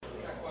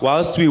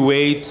Whilst we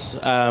wait,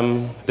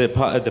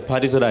 the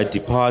parties that are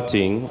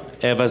departing,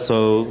 ever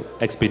so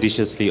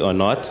expeditiously or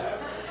not,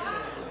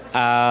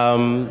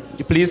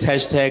 please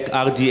hashtag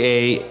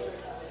RDA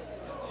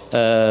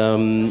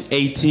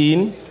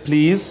 18,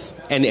 please,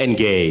 and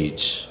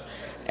engage,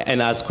 and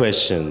ask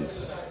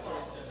questions,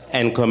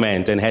 and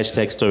comment, and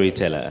hashtag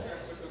storyteller.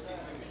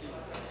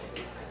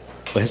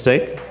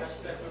 Hashtag?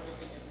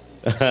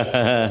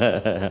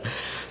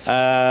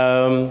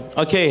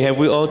 Okay, have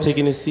we all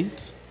taken a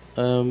seat?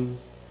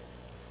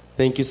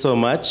 Thank you so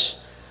much.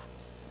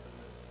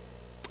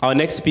 Our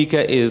next speaker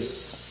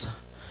is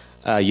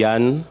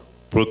Jan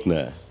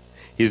Bruckner.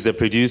 He's the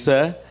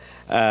producer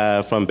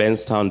from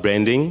Benz Town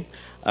Branding.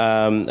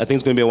 I think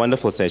it's going to be a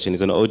wonderful session.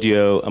 It's an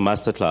audio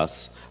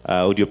masterclass,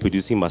 audio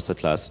producing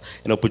masterclass,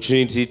 an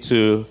opportunity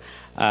to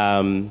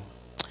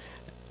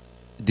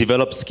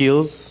develop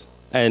skills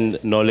and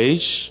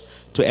knowledge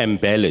to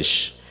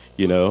embellish,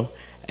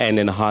 and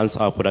enhance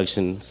our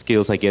production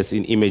skills, I guess,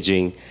 in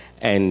imaging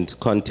and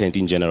content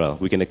in general.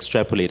 We can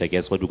extrapolate, I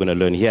guess, what we're going to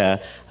learn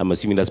here. I'm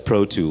assuming that's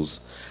Pro Tools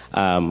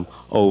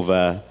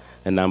over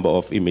a number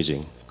of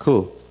imaging.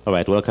 Cool. All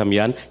right, welcome,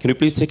 Jan. Can you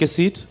please take a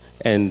seat?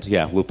 And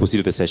yeah, we'll proceed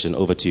with the session.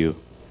 Over to you.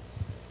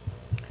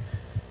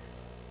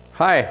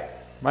 Hi,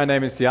 my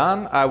name is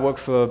Jan. I work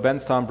for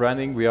Benz Town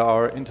Branding. We are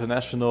our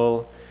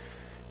international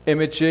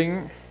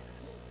imaging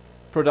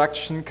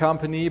production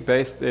company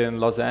based in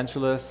Los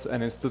Angeles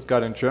and in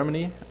Stuttgart in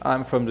Germany.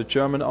 I'm from the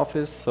German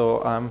office,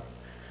 so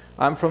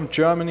I'm from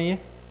Germany.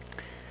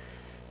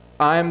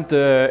 I'm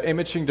the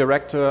imaging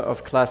director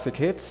of Classic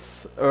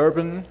Hits,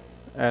 Urban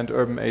and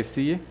Urban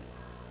AC.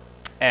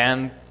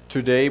 And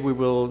today we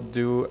will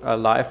do a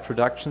live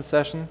production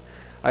session.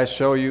 I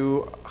show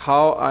you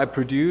how I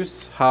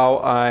produce, how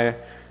I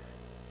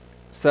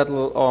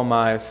settle all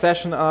my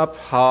session up,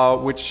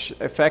 which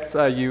effects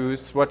I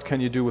use, what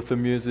can you do with the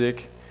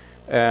music.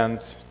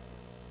 And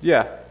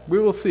yeah, we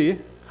will see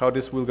how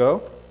this will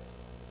go.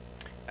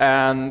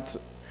 And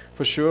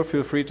for sure,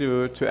 feel free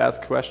to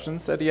ask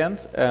questions at the end,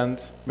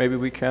 and maybe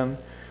we can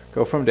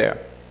go from there.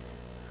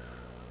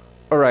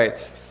 All right,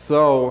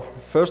 so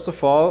first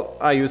of all,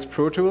 I use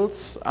Pro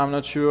Tools. I'm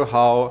not sure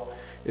how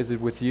is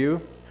it with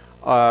you.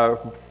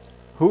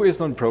 Who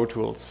is on Pro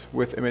Tools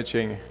with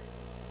imaging?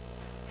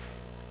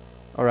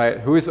 All right,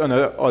 who is on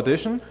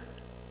Audition?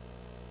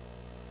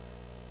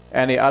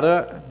 Any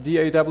other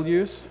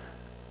DAWs?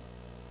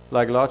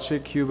 Like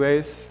Logic,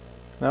 Cubase?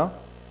 No?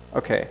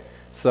 Okay.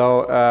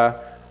 So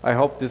I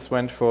hope this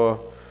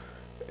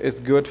is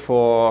good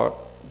for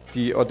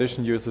the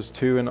Audition users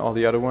too and all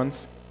the other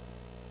ones.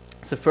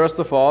 So first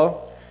of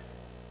all,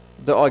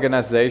 the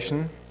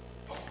organization.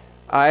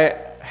 I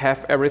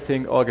have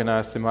everything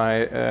organized in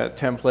my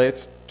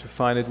template to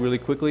find it really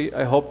quickly.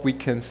 I hope we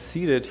can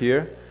see it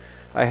here.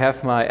 I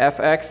have my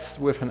FX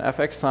with an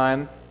FX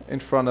sign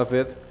in front of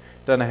it.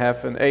 Then I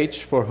have an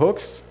H for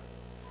hooks.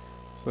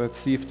 So let's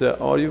see if the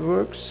audio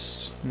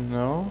works.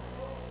 No.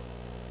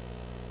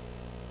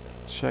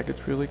 Check it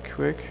really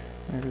quick.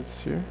 Maybe it's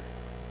here.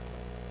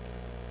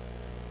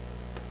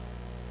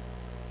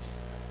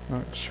 No,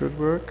 it should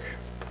work.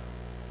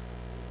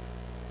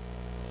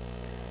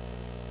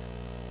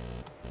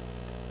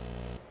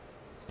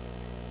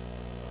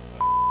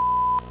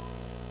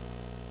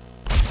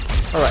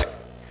 Alright.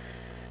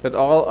 That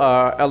all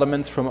are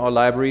elements from our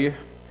library.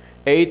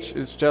 H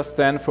is just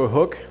then for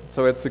hook,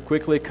 so it's a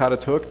quickly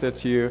cutted hook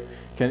that you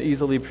can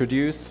easily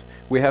produce.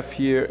 We have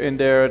here in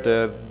there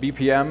the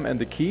BPM and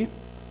the key.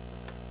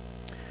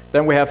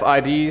 Then we have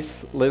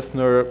IDs,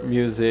 listener,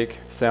 music,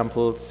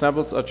 samples.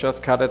 Samples are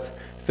just cutted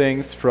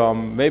things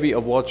from maybe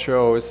award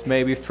shows,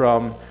 maybe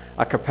from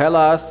a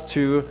cappellas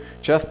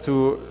just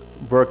to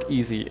work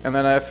easy. And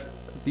then I have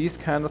these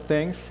kind of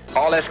things.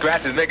 All that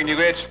scratch is making you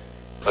itch.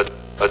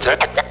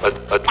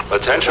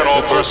 Attention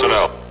all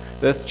personnel.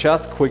 That's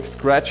just quick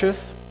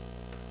scratches.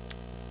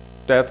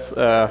 That's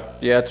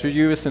to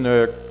use in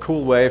a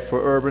cool way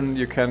for urban.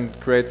 You can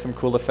create some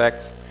cool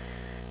effects,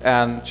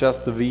 and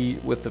just the V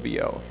with the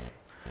VO.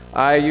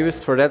 I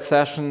used for that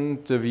session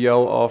the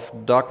VO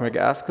of Doc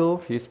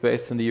McAskill. He's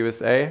based in the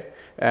USA,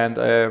 and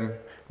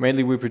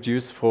mainly we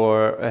produce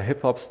for a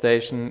hip hop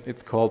station.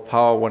 It's called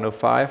Power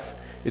 105.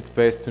 It's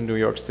based in New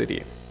York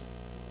City.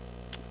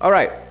 All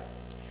right,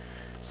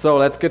 so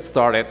let's get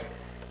started.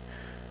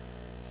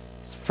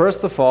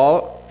 First of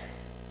all,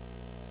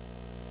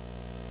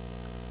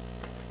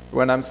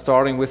 when I'm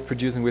starting with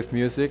producing with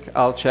music,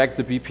 I'll check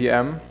the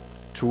BPM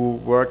to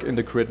work in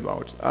the grid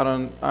mode.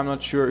 I'm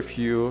not sure if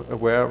you're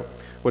aware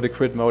what a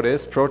grid mode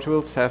is. Pro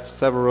Tools have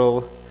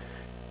several.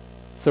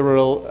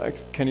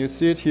 Can you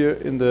see it here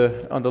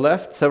on the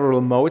left? Several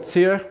modes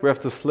here. We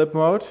have the slip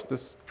mode.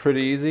 This is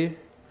pretty easy.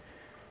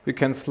 You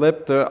can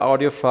slip the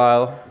audio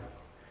file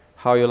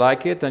how you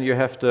like it. Then you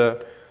have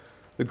the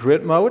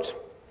grid mode,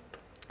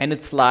 and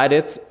it's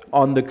slided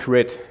on the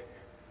grid.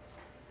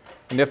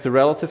 And you have the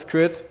relative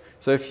grid.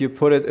 So if you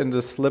put it in the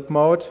slip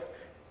mode,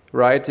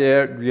 right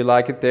there, you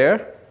like it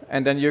there,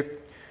 and then you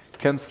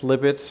can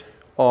slip it,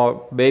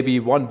 or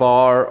maybe one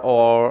bar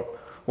or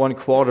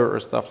 1/4 or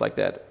stuff like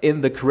that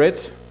in the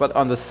grid, but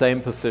on the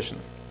same position.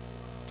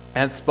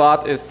 And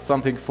spot is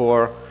something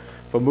for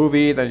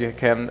movie that you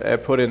can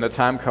put in a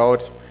time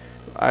code.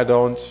 I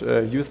don't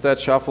use that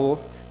shuffle.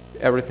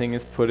 Everything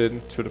is put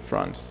into the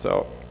front,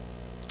 so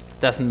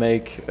it doesn't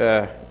make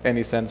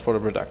any sense for the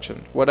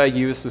production. What I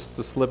use is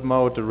the slip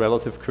mode, the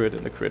relative grid,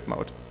 and the grid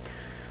mode.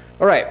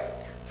 All right,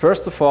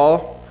 first of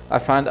all, I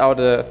find out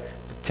the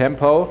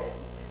tempo,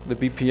 the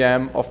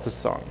BPM of the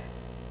song.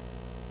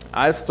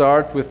 I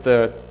start with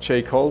the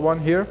J. Cole one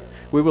here.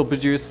 We will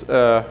produce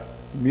a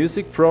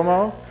music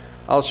promo.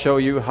 I'll show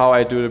you how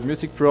I do the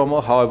music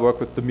promo, how I work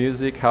with the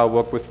music, how I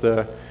work with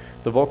the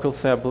vocal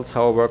samples,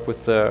 how I work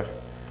with the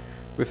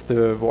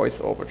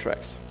voice-over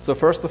tracks. So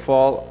first of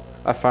all,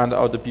 I find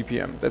out the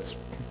BPM. That's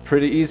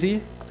pretty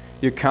easy.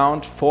 You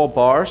count 4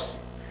 bars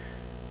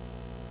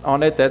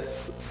on it.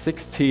 That's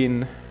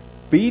 16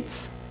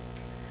 beats.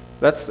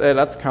 Let's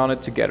count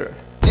it together.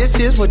 This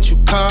is what you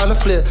call a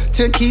flip.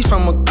 10 keys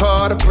from a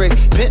car to brick.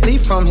 Bentley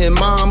from his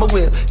mama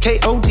whip.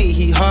 K.O.D.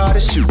 he hard to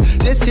shoot.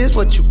 This is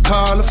what you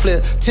call a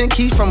flip. 10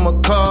 keys from a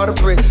car to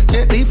brick.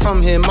 Bentley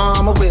from his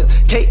mama whip.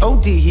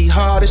 K.O.D. he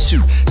hard to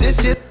shoot.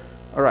 This is.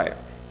 All right.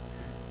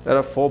 There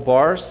are 4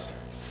 bars,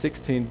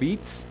 16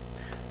 beats,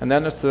 and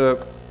then there's a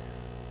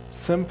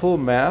simple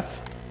math.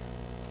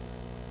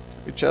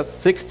 It's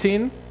just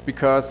 16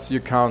 because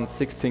you count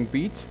 16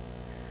 beats,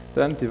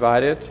 then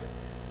divide it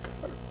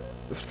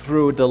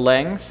through the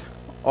length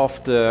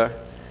of the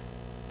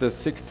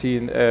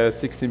 16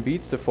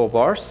 beats, the 4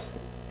 bars.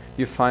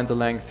 You find the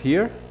length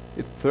here.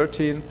 It's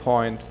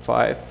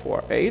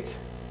 13.548.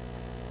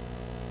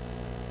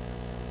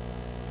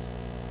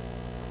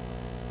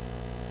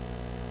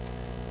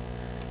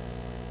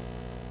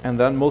 And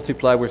then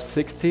multiply with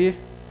 60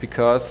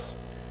 because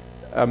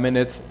a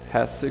minute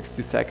has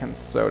 60 seconds.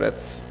 So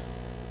that's,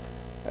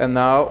 and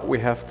now we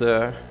have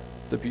the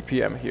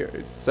BPM here.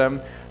 It's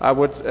I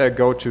would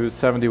go to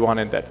 71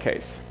 in that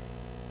case.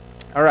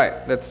 All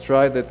right, let's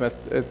try that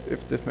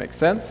if this makes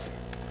sense.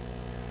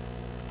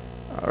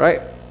 All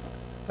right,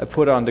 I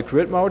put on the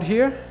grid mode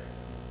here,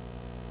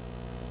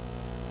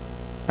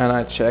 and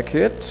I check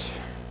it.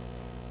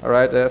 All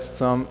right, I have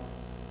some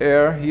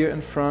air here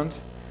in front.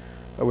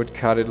 I would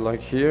cut it like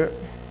here.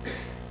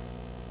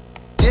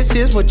 This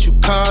is what you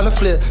call a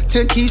flip.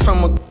 10 keys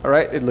from a. All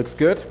right, it looks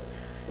good.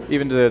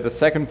 Even the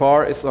second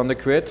bar is on the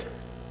grid.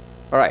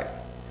 All right,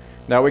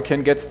 now we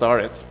can get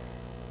started.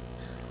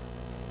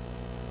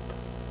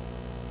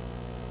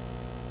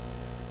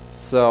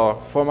 So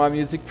for my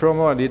music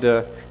promo, I need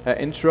an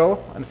intro,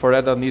 and for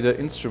that I need an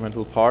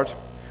instrumental part.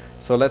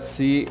 So let's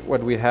see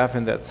what we have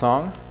in that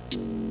song.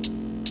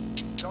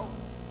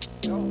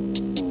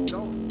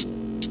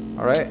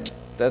 All right,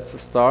 that's a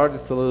start.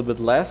 It's a little bit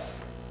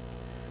less,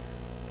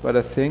 but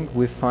I think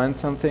we find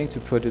something to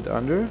put it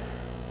under.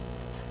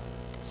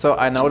 So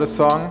I know the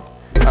song.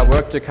 I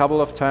worked a couple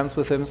of times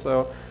with him,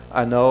 so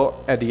I know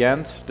at the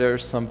end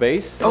there's some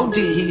bass. OD,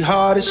 he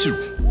hard to shoot.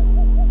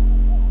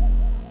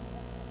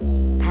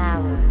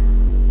 Power.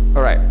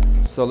 All right,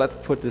 so let's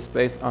put this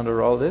bass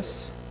under all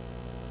this.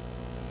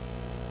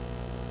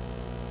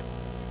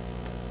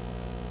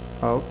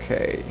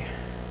 Okay,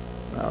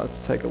 now let's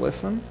take a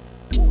listen.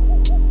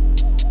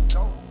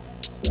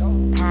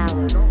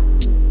 Power.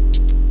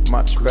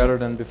 Much better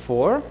than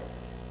before.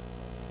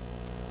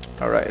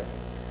 All right,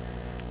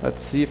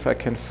 let's see if I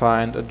can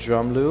find a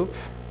drum loop.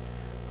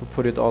 We'll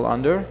put it all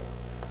under.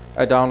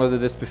 I downloaded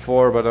this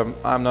before, but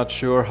I'm not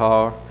sure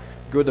how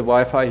good the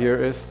Wi-Fi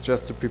here is,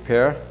 just to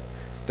prepare.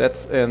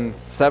 That's in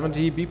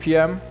 70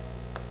 BPM.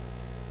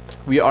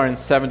 We are in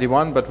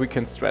 71, but we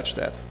can stretch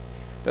that.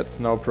 That's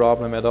no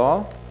problem at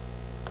all.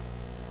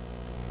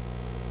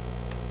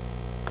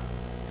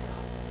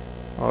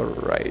 All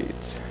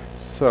right,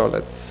 so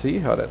let's see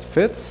how that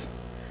fits.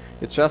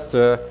 It's just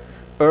a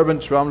urban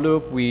drum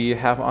loop we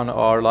have on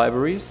our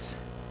libraries.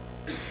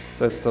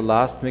 That's the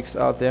last mix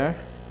out there.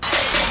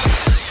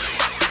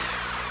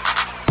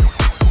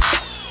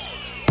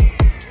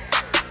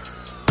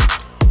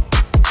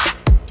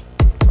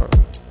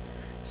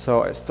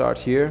 So I start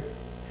here.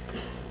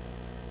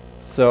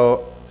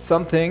 So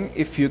something,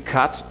 if you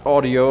cut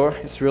audio,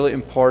 it's really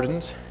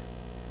important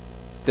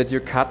that you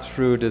cut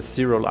through the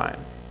 0 line,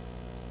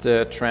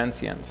 the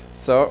transient.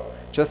 So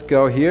just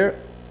go here.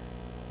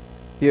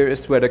 Here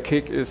is where the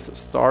kick is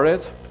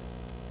started,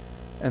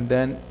 and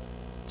then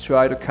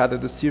try to cut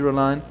at the 0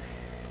 line.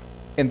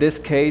 In this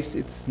case,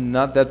 it's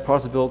not that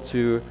possible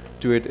to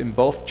do it in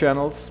both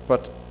channels,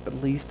 but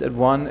at least at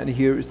one, and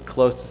here is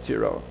close to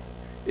 0.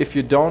 If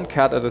you don't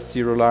cut at a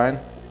 0 line,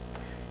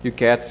 you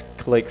get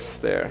clicks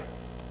there.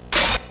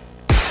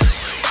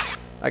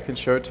 I can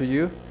show it to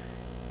you.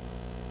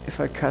 If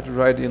I cut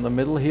right in the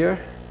middle here,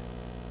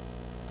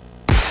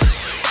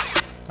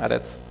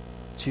 that's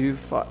too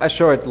far. I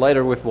show it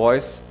later with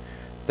voice.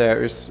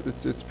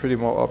 It's pretty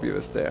more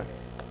obvious there.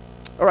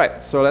 All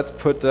right, so let's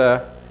put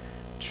the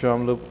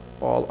drum loop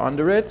all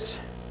under it.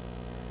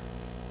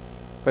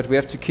 But we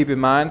have to keep in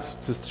mind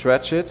to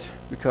stretch it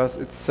because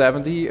it's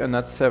 70 and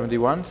not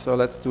 71. So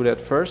let's do that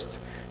first.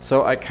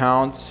 So I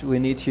count, we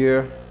need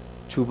here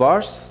 2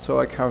 bars, so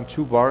I count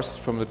 2 bars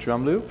from the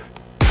drum loop.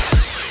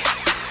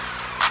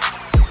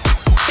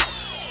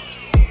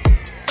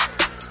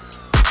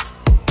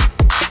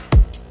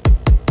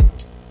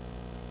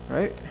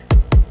 Right,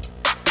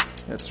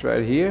 that's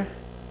right here.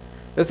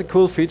 There's a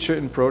cool feature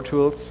in Pro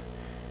Tools.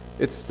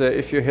 It's the,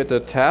 if you hit the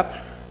tab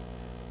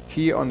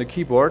key on the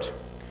keyboard,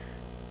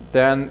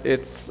 then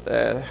it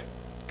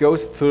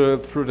goes through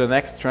the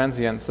next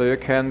transient, so you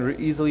can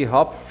easily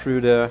hop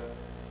through the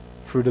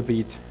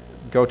beat,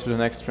 go to the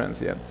next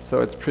transient.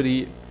 So it's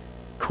pretty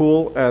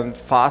cool and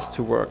fast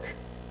to work.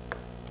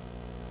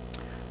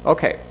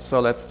 Okay,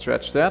 so let's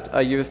stretch that.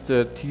 I used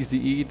the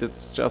TZE,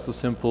 that's just a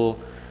simple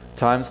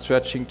time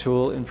stretching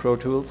tool in Pro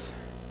Tools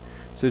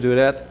to do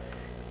that.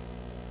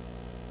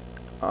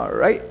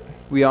 Alright,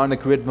 we are in a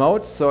grid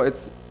mode, so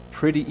it's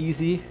pretty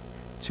easy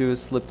to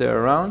slip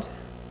there around.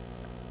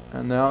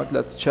 And now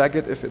let's check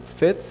it if it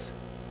fits.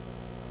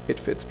 It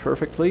fits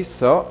perfectly,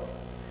 so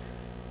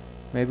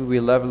maybe we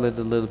level it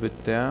a little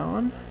bit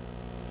down.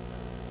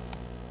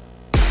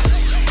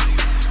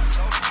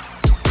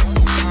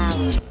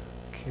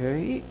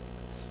 Okay,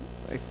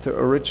 like the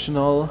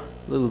original,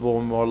 a little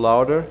bit more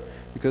louder,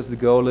 because the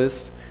goal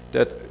is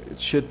that it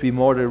should be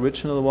more the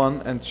original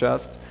one and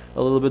just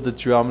a little bit the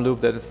drum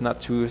loop that is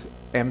not too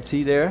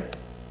empty there.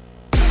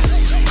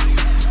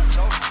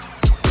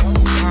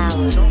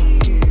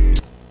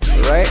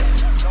 Right.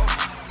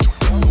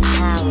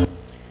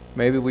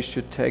 Maybe we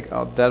should take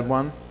out that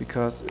one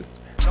because it,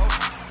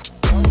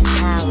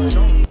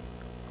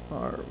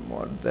 or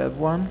more that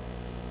one.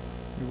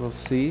 You will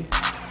see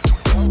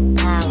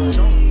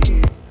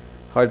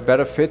how it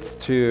better fits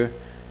to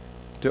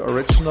the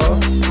original.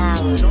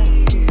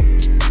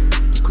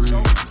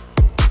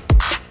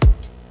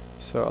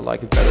 So I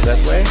like it better that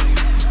way.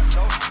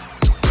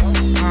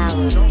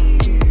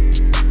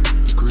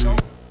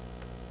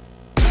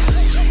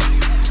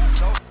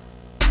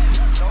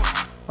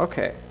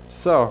 Okay,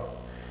 so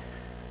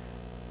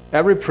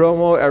every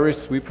promo, every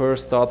sweeper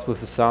starts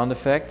with a sound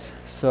effect.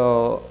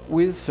 So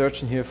we're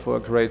searching here for a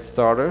great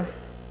starter.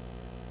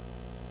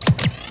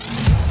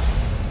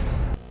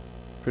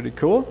 Pretty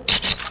cool.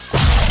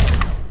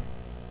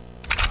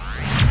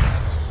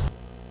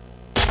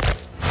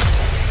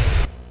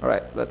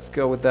 Alright, let's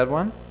go with that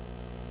one.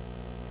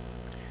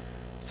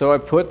 So I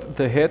put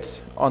the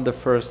hit on the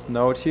first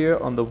note here,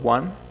 on the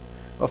 1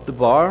 of the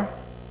bar.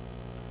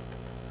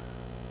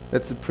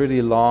 That's a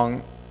pretty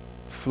long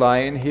fly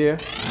in here.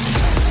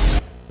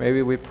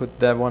 Maybe we put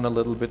that one a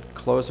little bit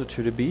closer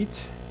to the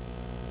beat.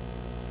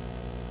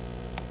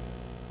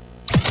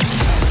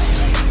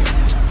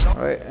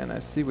 Alright, and I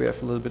see we have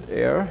a little bit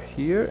air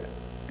here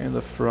in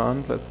the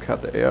front. Let's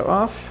cut the air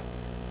off.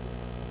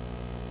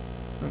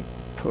 And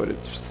put it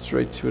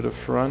straight to the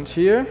front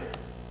here.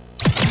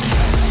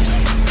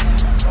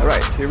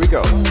 Alright, here we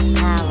go.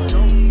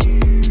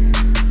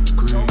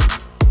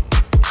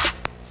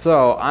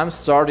 So, I'm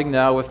starting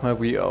now with my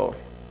VO.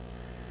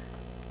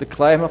 The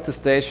claim of the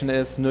station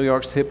is New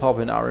York's hip hop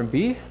and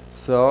R&B.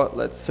 So,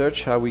 let's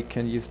search how we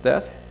can use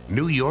that.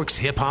 New York's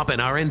hip hop and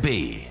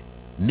R&B.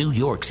 New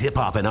York's hip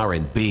hop and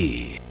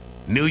R&B.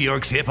 New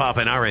York's hip hop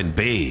and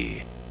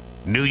R&B.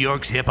 New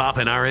York's hip hop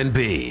and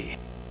R&B.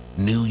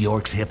 New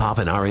York's hip hop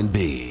and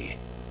R&B.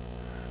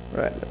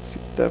 Right, let's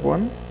use that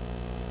one.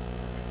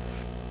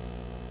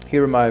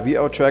 Here are my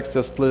VO tracks,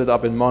 they're split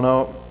up in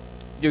mono.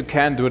 You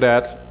can do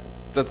that.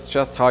 That's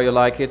just how you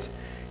like it.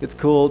 It's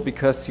cool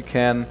because you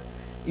can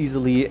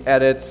easily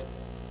add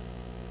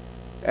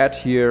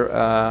here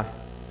a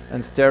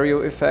stereo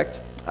effect.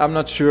 I'm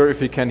not sure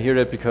if you can hear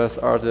it because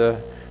the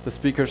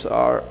speakers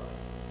are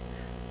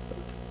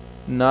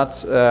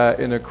not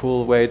in a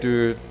cool way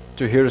to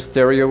hear the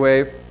stereo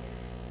wave.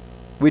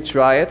 We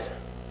try it.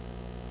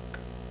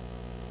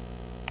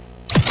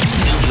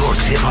 New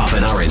York's hip hop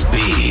and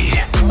R&B.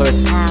 So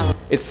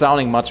it's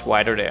sounding much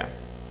wider there.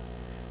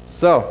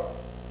 So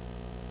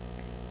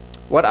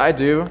what I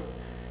do,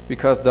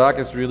 because Doug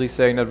is really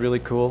saying that really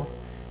cool,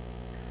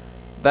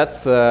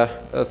 that's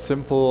a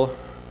simple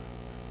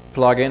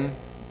plugin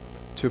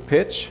to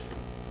pitch.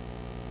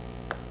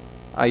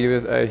 I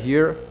use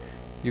here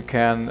you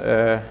can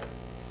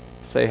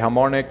say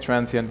harmonic,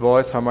 transient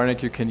voice.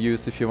 Harmonic you can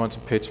use if you want to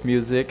pitch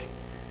music.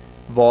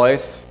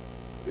 Voice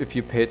if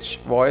you pitch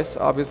voice,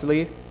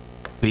 obviously.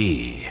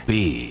 B.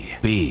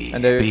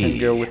 And there you can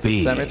go with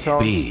the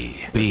semitones.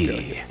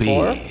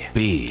 Four.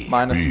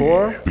 Minus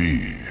 4.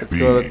 Let's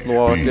go a little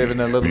more, giving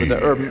a little bit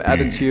of urban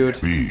attitude.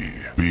 New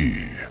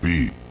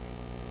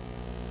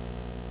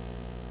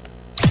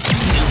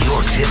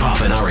York's hip hop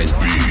and R&B.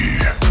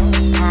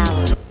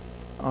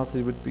 Also,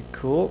 it would be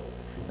cool.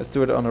 Let's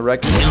do it on a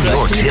regular. New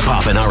York's hip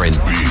hop and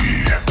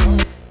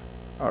R&B.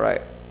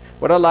 Alright.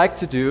 What I like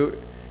to do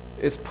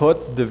is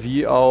put the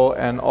VO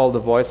and all the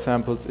voice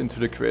samples into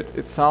the grid.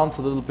 It sounds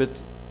a little bit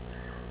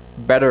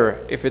better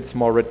if it's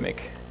more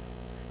rhythmic.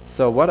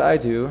 So what I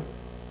do,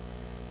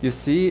 you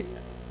see,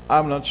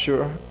 I'm not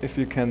sure if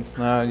you can,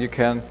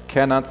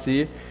 cannot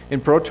see. In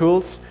Pro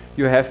Tools,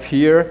 you have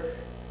here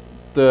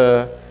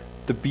the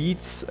the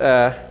beats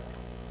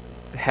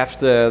have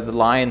the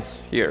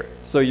lines here,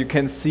 so you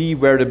can see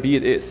where the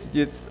beat is.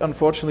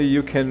 Unfortunately,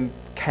 you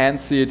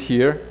can't see it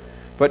here,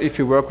 but if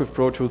you work with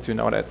Pro Tools, you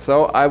know that.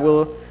 So I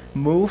will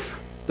move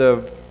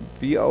the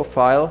VO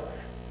file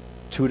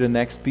to the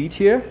next beat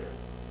here.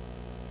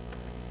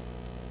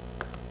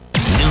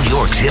 New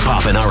York's hip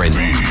hop and R&B.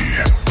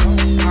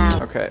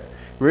 Okay,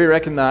 we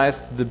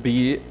recognize the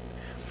beat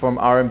from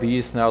R&B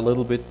is now a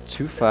little bit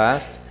too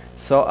fast,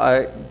 so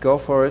I go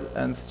for it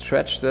and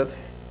stretch the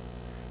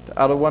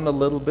other one a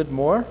little bit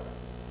more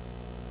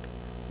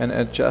and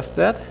adjust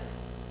that.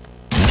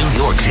 New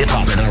York's hip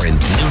hop and R&B.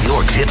 New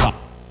York's hip hop.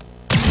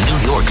 New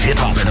York's hip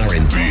hop and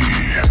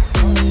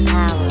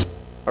R&B.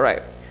 All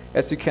right,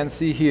 as you can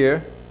see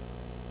here,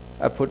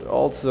 I put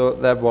also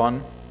that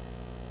one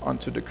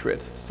onto the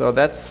grid. So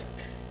that's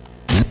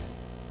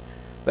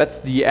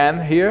the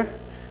N here,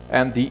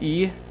 and the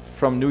E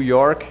from New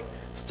York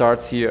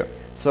starts here.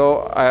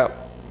 So I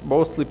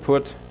mostly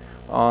put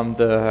on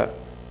the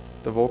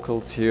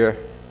vocals here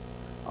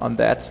on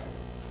the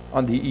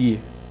E.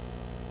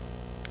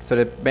 So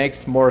that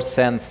makes more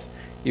sense.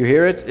 You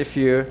hear it if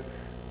you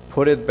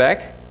put it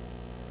back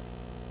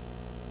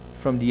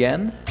from the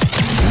N.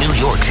 New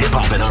York's hip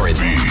hop and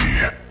R&B.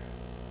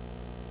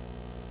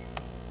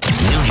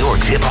 New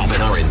York's hip hop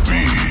and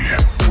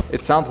R&B.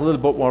 It sounds a little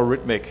bit more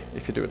rhythmic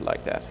if you do it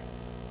like that.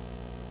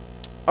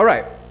 All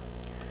right.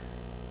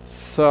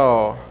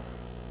 So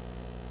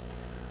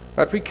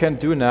what we can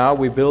do now,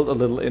 we build a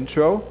little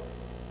intro.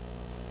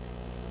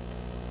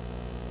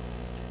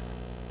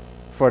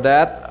 For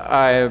that,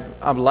 I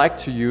like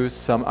to use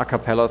some a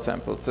cappella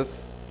samples.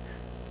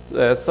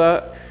 It's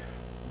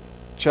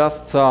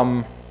just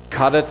some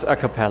cutted a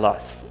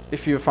cappellas.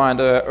 If you find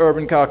an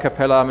urban a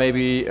cappella,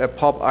 maybe a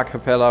pop a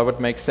cappella would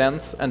make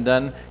sense, and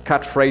then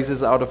cut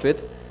phrases out of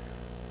it.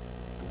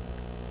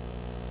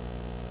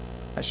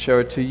 I show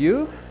it to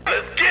you.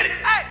 Let's get it.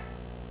 Hey.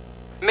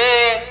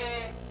 Man,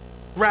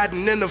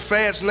 riding in the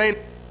fast lane.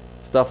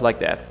 Stuff like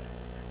that.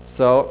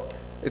 So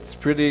it's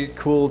pretty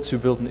cool to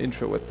build an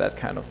intro with that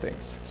kind of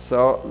things.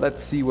 So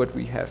let's see what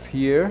we have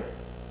here.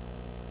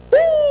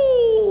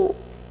 Woo!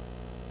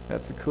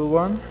 That's a cool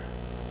one.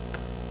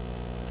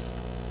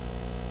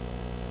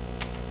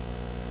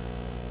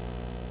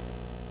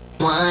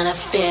 Wanna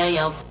feel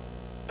your,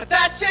 But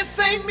that just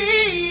ain't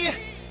me.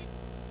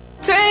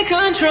 Take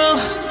control.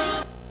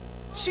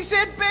 She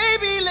said,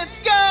 baby, let's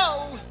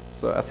go.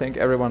 So I think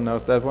everyone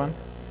knows that one.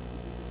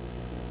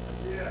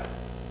 Yeah.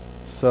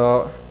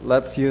 So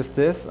let's use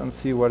this and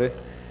see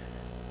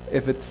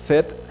if it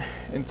fit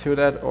into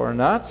that or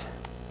not.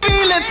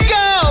 Baby, let's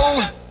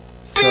go.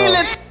 So,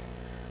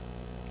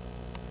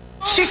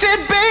 She said,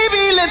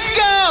 baby, let's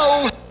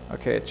go.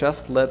 okay,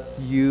 just let's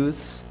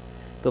use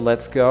the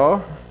let's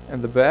go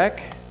in the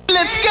back.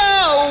 Let's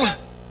go.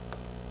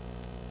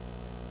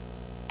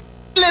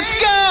 Let's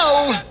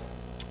go.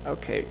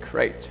 Okay,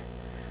 great.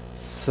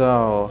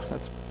 So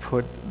let's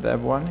put that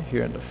one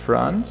here in the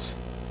front.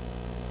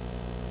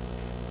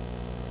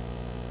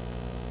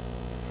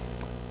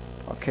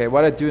 Okay,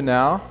 what I do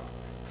now,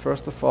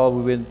 first of all,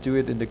 we will do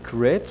it in the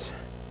grid.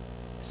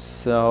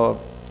 So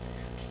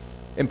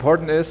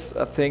important is,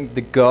 I think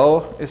the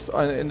go is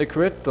in the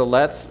grid. The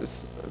let's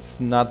is it's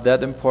not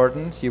that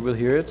important. You will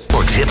hear it.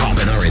 York's hip hop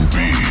and R&B.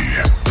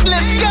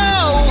 Let's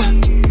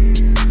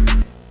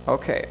go.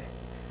 Okay.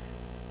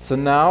 So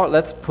now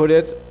let's put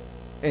it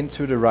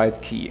into the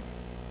right key.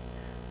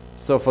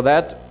 So for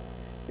that,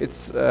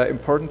 it's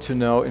important to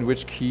know in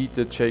which key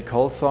the J.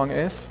 Cole song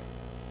is.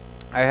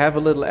 I have a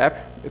little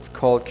app. It's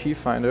called Key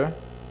Finder.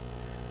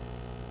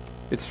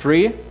 It's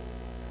free.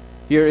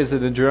 Here is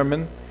it in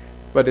German,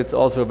 but it's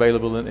also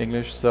available in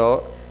English.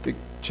 So you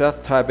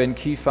just type in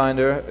Key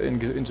Finder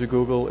into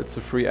Google. It's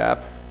a free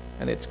app,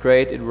 and it's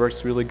great. It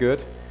works really good.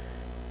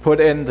 Put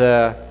in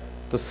the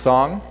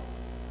song.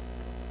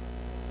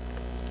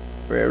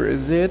 Where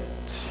is it?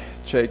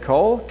 J.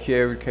 Cole,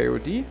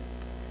 K-O-D.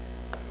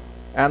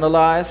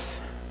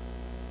 Analyze.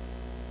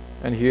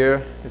 And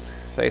here it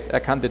says Er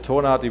kann die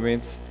Tonart, it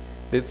means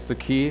it's the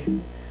key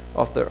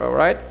of the,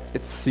 alright,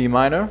 it's C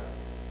minor.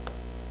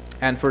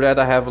 And for that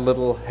I have a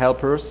little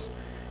helpers.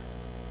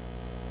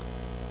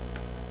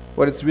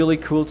 What is really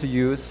cool to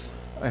use,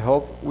 I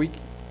hope we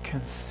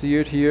can see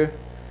it here,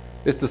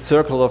 is the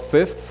circle of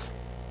fifths.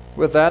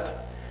 With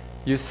that,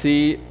 you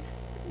see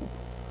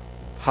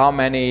how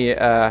many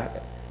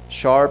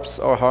sharps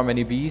or how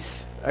many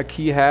Bs a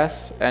key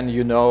has, and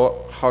you know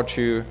how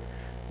to,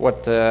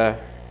 what the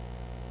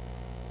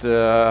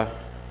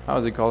how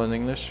is it called in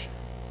English?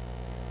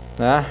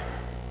 The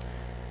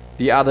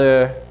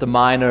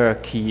minor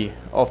key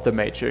of the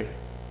major.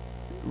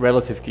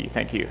 Relative key,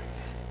 thank you.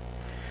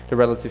 The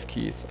relative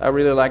keys. I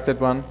really like that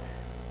one.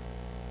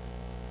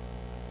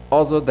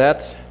 Also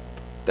that's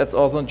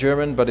also in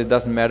German, but it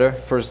doesn't matter.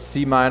 For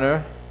C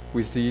minor,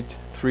 we see it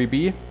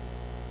 3B.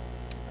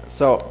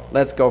 So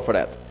let's go for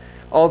that.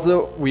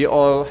 Also, we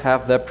all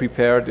have that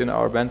prepared in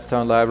our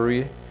Benztown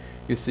library.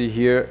 You see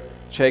here,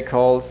 J.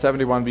 Cole,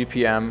 71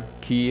 BPM,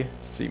 key,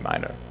 C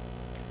minor.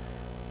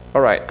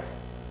 All right.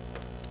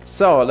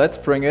 So let's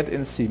bring it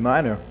in C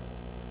minor.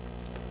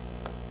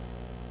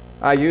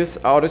 I use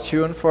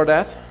autotune for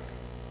that.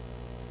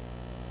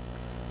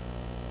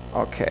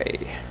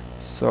 Okay,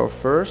 so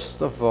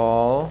first of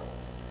all,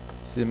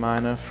 C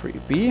minor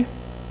 3B.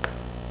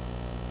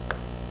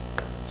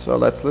 So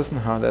let's listen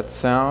how that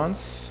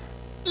sounds.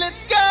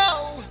 Let's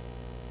go.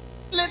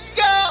 Let's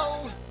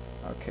go.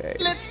 Okay.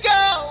 Let's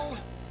go.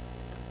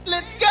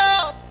 Let's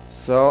go.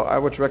 So I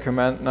would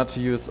recommend not to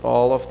use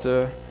all of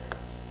the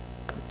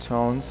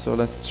tones. So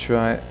let's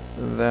try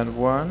that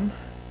one.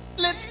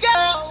 Let's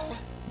go.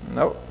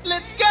 No.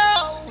 Let's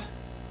go.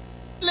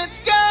 Let's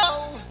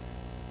go.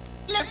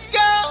 Let's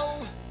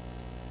go.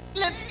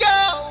 Let's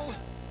go.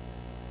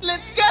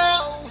 Let's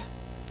go.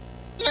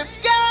 Let's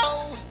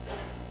go.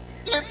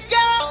 Let's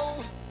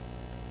go.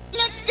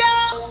 Let's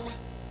go.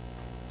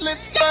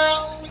 Let's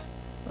go.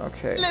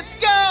 Okay. Let's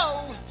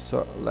go.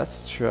 So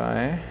let's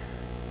try.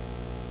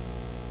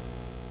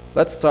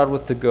 Let's start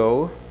with the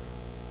go.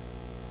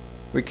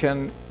 We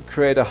can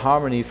create a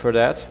harmony for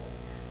that.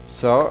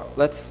 So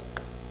let's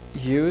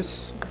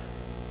use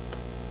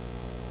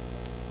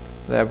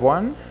that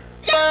one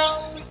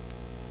Go.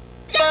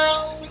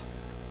 Go.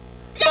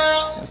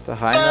 Go. as the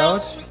high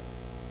note,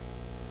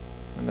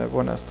 and that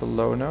one as the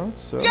low note.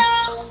 So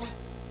Go.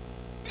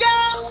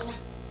 Go.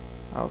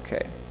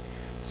 okay.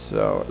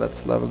 So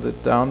let's level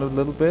it down a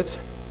little bit,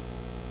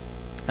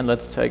 and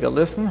let's take a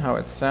listen how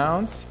it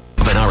sounds.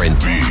 An R&B.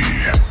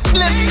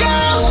 Let's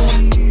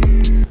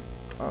go.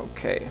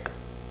 Okay.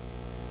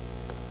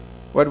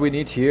 What we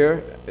need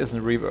here is a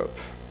reverb.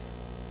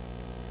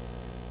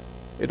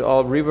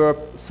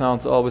 Reverb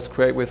sounds always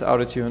great with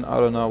autotune, I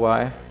don't know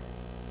why.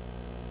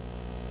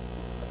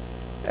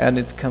 And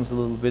it comes a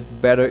little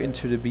bit better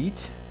into the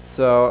beat.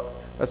 So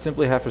I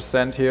simply have a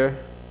send here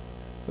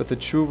with the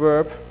true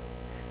verb.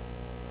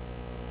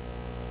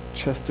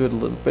 Just do it a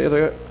little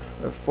better.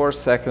 4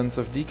 seconds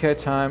of decay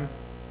time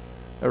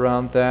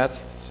around that.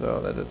 So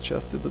let it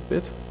adjust it a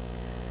bit.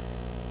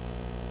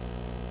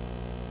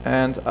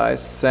 And I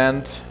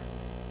send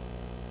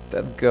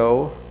that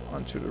go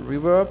onto the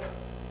reverb.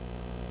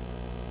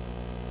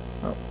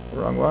 Oh,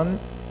 wrong one.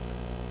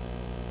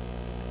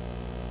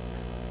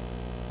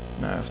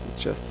 Now I have to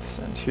adjust the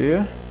send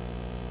here.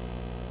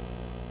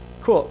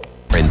 Cool.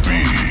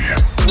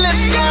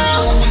 Let's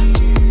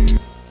go.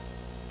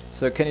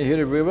 So can you hear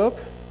the reverb?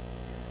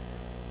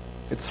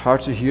 It's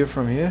hard to hear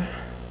from here.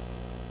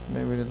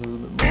 Maybe a little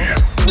bit more.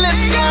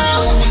 Let's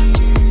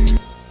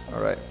go.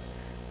 Alright.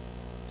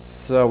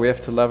 So we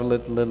have to level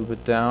it a little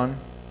bit down.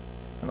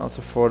 And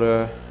also for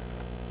the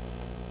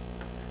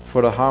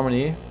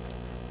harmony,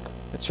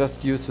 I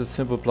just use a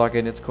simple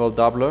plugin. It's called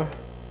Doubler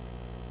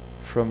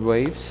from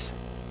Waves.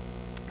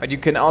 But you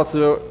can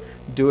also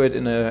do it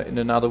in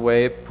another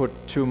way. Put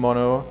 2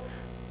 mono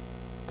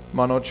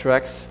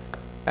tracks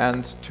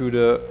and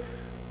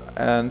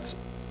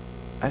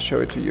I show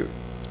it to you.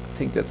 I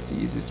think that's the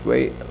easiest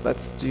way.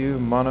 Let's do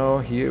mono.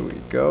 Here we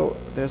go.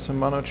 There's a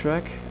mono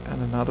track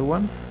and another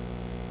one.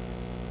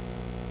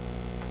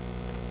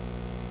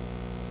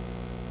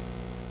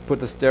 Put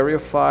the stereo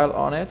file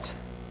on it,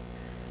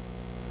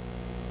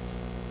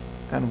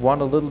 and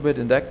one a little bit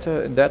in that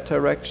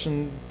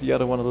direction, the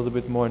other one a little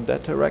bit more in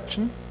that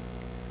direction.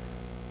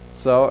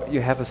 So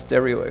you have a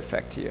stereo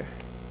effect here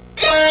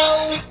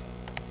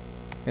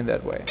in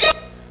that way.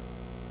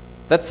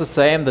 That's the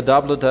same the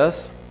doubler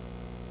does.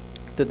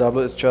 The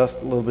doubler is just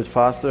a little bit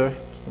faster,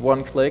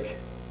 1 click,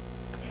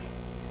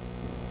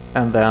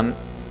 and then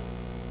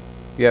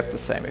you have the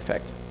same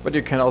effect. But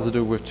you can also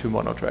do with 2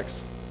 mono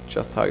tracks,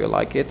 just how you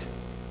like it.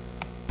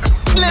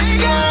 Let's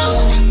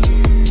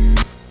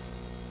go.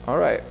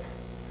 Alright,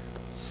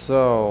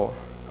 so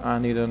I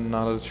need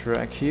another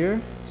track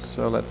here,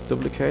 so let's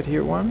duplicate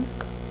here one.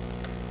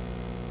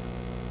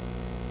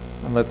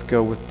 And let's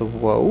go with the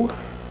whoa.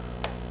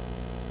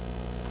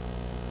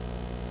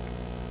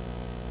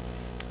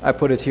 I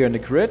put it here in the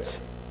grid.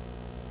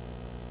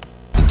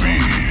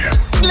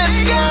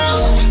 Let's go.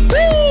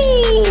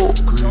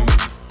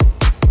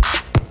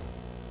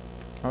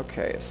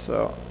 Okay,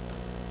 so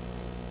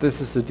this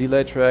is the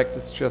delay track.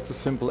 It's just a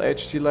simple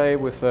H delay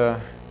with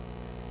a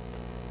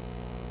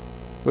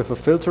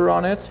filter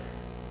on it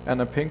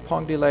and a ping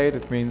pong delay.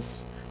 That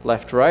means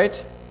left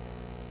right.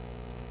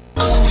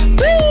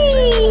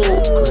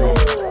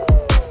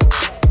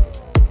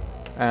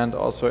 And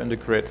also in the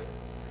grid.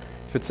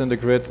 If it's in the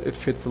grid, it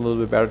fits a little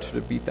bit better to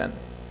the beat then.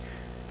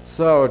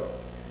 So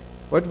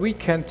what we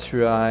can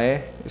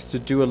try is to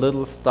do a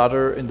little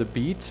stutter in the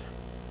beat.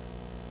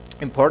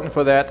 Important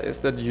for that is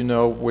that you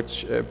know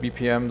which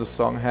BPM the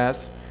song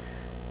has,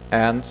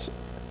 and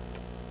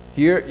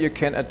here you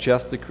can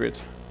adjust the grid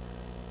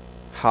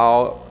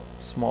how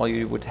small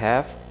you would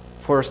have.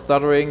 For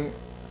stuttering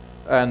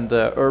and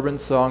the urban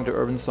songs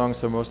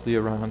are mostly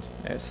around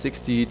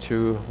 60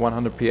 to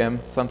 100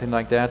 PM, something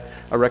like that.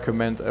 I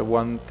recommend a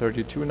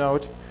 132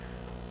 note,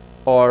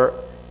 or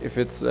if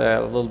it's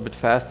a little bit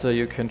faster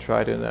you can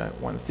try it in a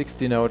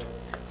 160 note.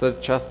 So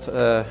it's just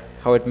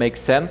how it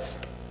makes sense.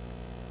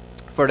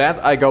 For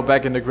that I go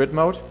back in the grid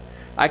mode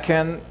I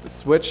can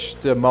switch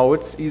the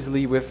modes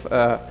easily with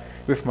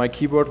my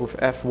keyboard. With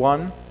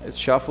F1 is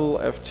shuffle,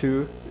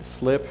 F2 is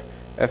slip,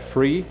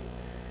 F3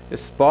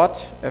 is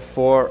spot,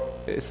 F4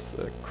 is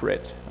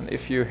crit. And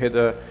if you hit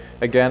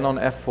again on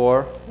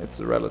F4, it's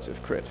a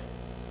relative crit.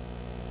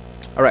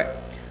 Alright.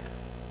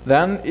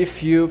 Then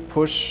if you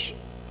push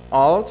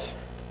Alt,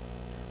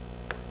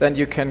 then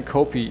you can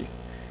copy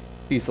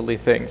easily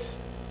things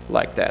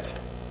like that.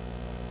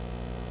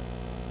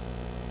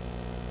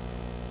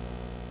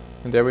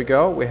 And there we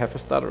go, we have a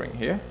stuttering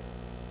here.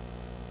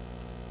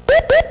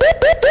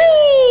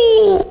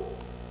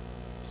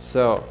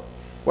 So,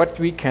 what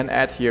we can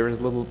add here is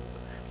a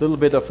little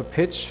bit of a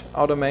pitch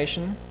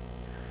automation.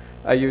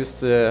 I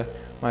use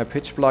my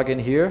pitch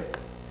plugin here.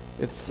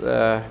 It's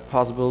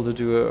possible to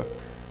do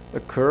a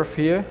curve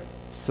here.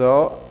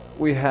 So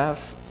we have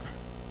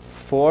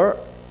 4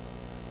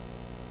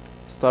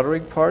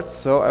 stuttering parts,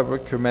 so I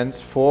recommend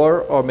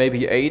 4 or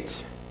maybe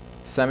 8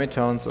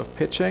 semitones of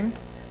pitching.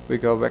 We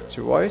go back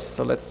to voice,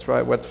 so let's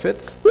try what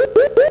fits.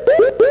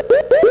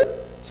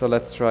 So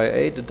let's try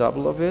 8, the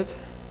double of it.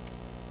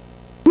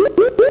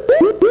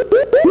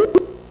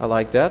 I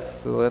like that,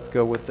 so let's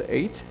go with the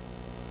 8.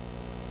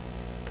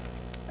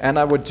 And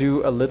I would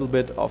do a little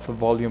bit of a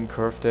volume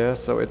curve there,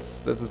 so it's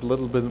a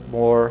little bit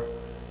more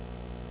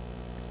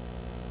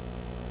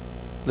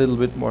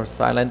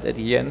silent at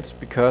the end,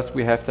 because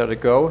we have that to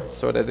go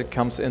so that it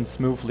comes in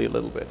smoothly a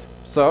little bit.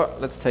 So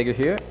let's take it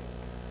here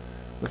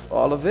with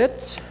all of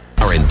it.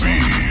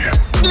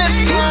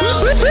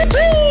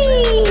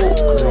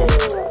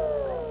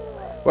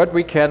 What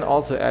we can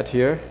also add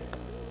here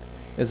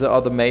is an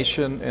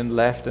automation in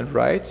left and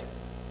right.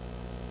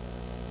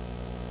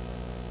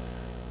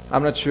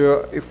 I'm not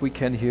sure if we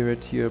can hear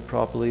it here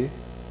properly,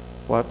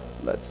 but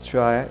let's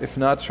try. If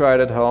not, try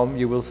it at home,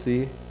 you will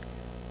see.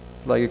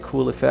 It's like a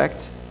cool effect.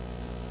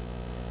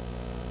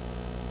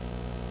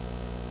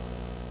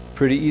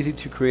 Pretty easy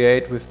to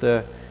create with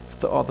the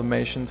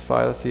automation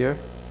files here.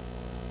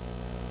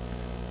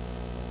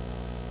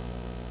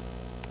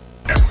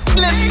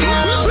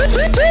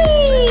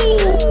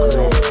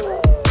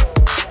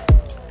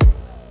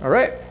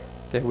 Alright,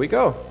 there we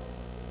go.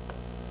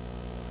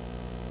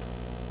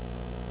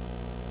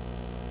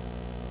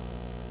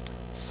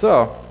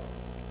 So,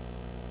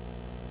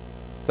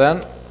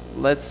 then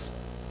let's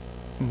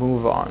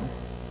move on.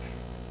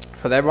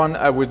 For that one,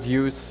 I would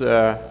use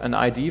an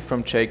ID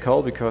from J.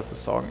 Cole, because the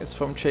song is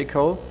from J.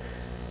 Cole.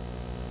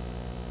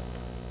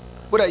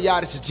 What up,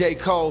 y'all? This is J.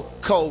 Cole,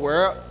 Cole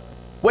World.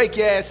 Wake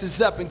your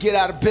asses up and get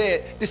out of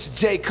bed. This is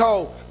J.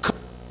 Cole.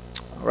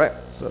 Alright,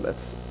 so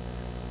let's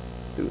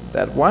do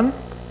that one.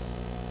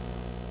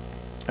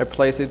 I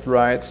place it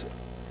right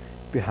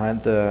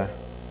behind the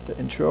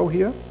intro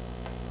here.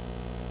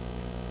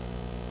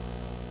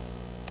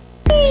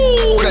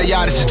 What up,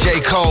 y'all? This is J.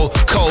 Cole,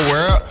 Cole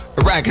World.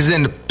 Iraq is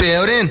in the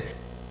building.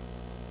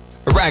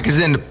 Iraq is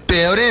in the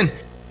building.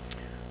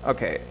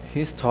 Okay,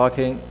 he's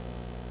talking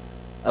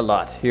a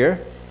lot here.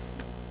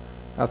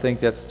 I think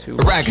that's too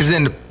much. Iraq is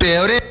in the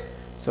building.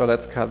 So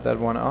let's cut that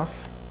one off.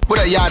 What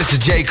up, y'all? This is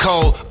J.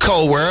 Cole,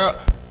 Cole World.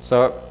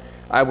 So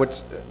I would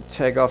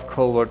take off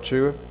Cold War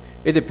 2.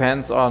 It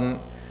depends on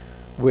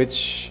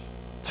which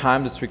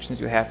time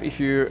restrictions you have. If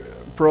your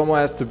promo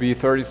has to be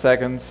 30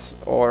 seconds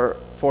or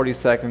 40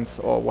 seconds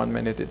or 1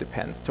 minute, it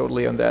depends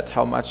totally on that,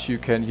 how much you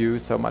can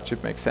use, how much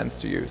it makes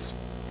sense to use.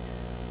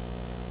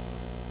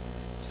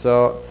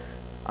 So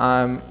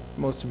I'm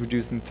mostly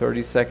producing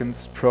 30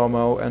 seconds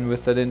promo and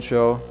with that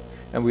intro,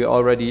 and we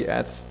already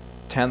at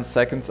 10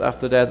 seconds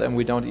after that, and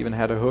we don't even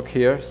have a hook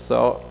here,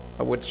 so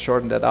I would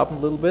shorten that up a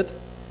little bit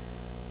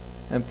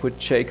and put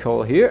J.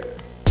 Cole here.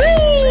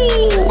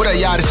 What up,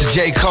 y'all? This is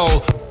J.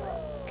 Cole.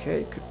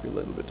 Okay, could be a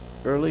little bit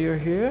earlier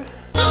here.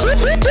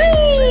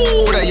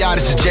 What up, y'all?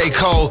 This is J.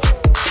 Cole.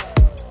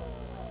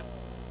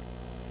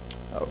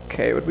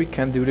 Okay, what we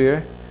can do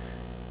there,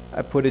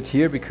 I put it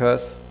here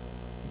because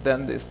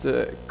then there's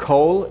the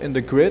Cole in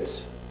the grid.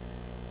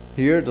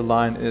 Here, the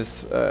line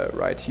is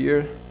right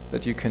here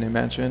that you can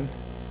imagine.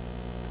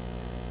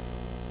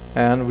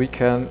 And we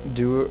can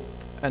do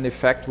an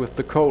effect with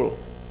the Cole.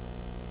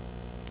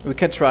 We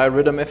can try a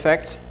rhythm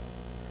effect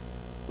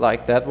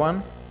like that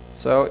one.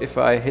 So if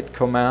I hit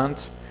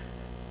Command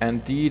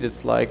and D,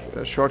 that's like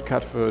a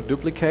shortcut for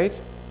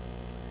duplicate.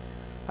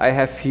 I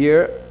have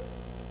here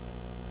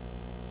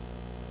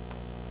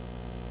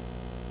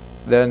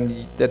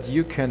then that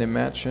you can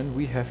imagine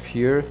we have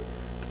here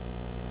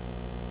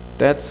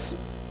that's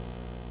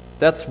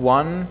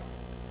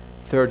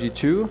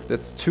 132,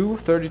 that's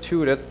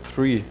 232, that's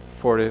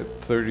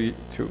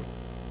 332.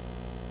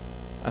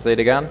 I say it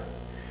again.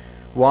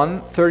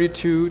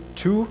 132,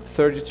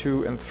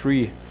 232, and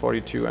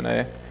 342, and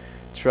I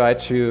try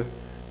to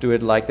do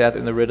it like that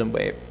in a rhythm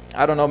way.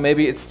 I don't know,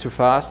 maybe it's too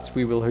fast,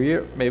 we will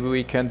hear. Maybe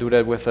we can do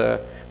that with a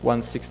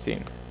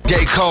 116.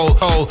 J. Cole,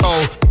 oh,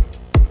 oh.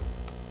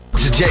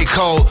 J.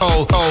 Cole,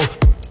 oh, oh.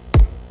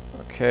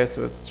 Okay,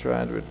 so let's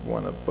try it with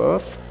one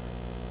above.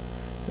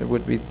 It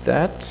would be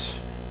that.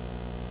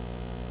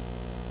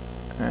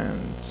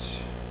 And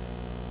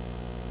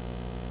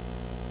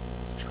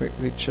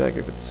quickly check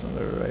if it's on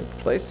the right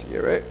place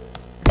here, right?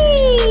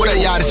 What up,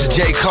 y'all? This is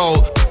J.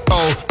 Cole.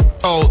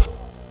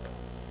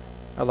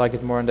 I like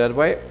it more in that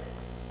way.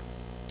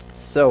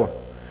 So,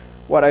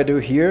 what I do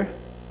here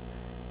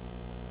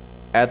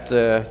at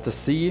the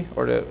C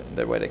or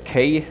the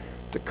K,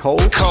 the Cole.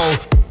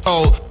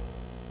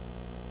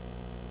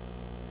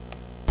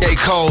 J.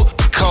 Cole.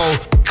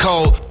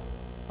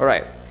 All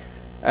right,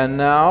 and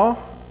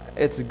now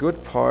it's a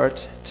good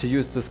part to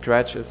use the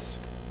scratches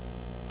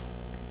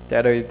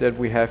that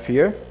we have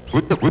here.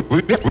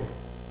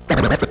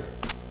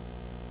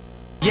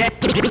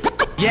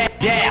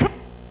 Yeah.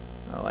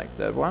 I like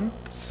that one.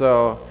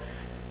 So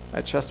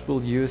I just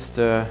will use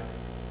the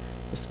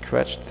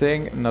scratch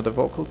thing, not the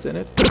vocals in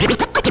it.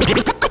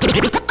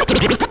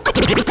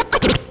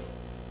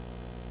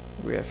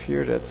 We have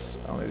here, that's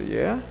only the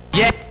yeah.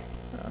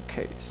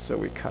 Okay, so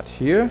we cut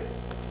here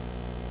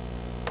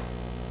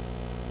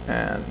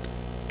and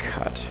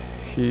cut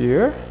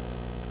here.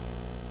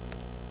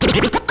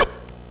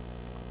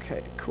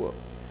 Okay, cool.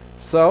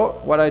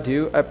 So what I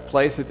do, I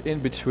place it in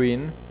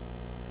between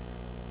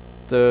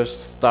the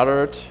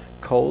stuttered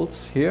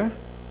colds here,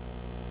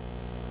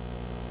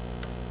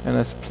 and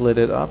I split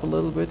it up a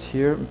little bit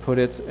here and put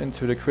it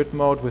into the grid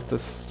mode with the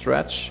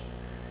stretch.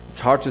 It's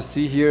hard to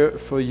see here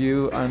for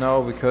you, I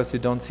know, because you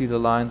don't see the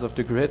lines of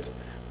the grid,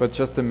 but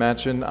just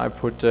imagine I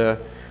put the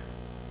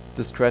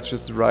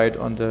scratches right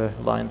on the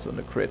lines on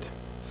the grid.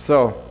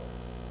 So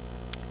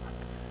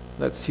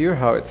let's hear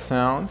how it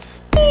sounds.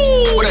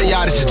 What up,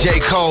 y'all? This is J.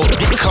 Cole.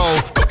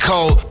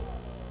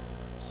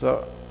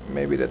 So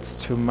maybe that's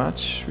too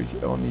much. We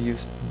only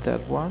used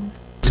that one.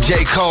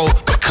 J. Cole.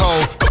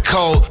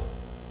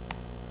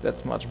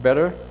 That's much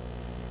better.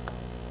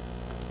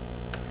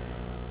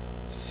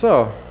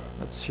 So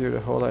let's hear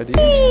the whole idea.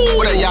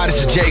 What up, y'all?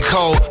 This is J.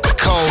 Cole.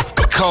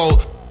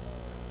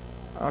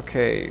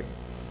 Okay,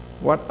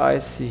 what I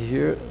see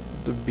here,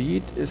 the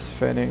beat is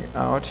fading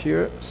out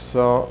here,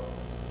 so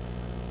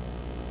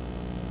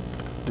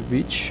the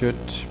beat should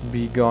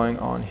be going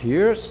on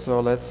here. So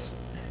let's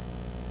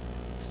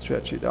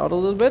stretch it out a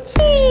little bit.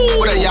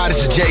 What up, y'all?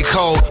 This is J.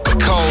 Cole.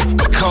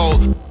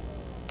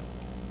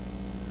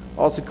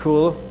 Also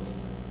cool,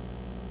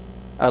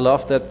 I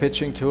love that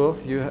pitching tool,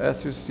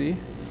 as you see.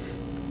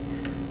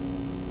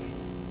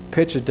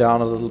 Pitch it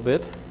down a little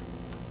bit.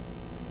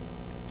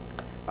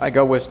 I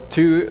go with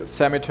 2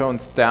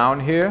 semitones down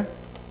here.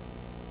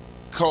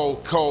 Cole.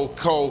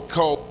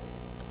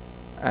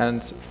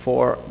 And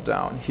 4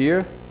 down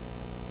here.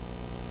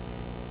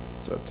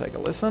 So take a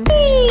listen.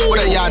 What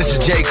up, y'all? This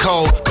is J.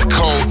 Cole.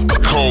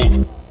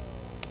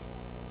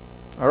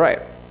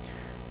 Alright.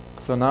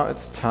 So now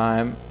it's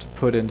time to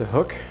put in the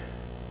hook.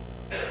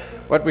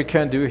 What we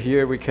can do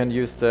here, we can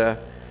use the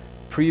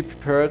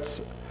pre-prepared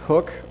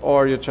hook,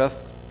 or you just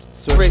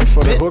search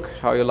for the hook,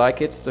 how you like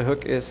it. The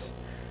hook is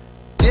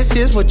This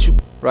is what you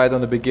right on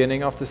the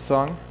beginning of the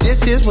song.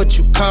 This is what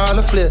you call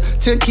a flip.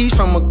 10 keys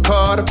from a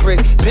car to brick.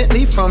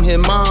 Bentley from his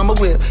mama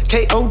whip.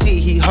 KOD,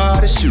 he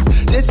hard to shoot.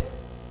 This.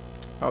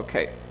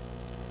 Okay.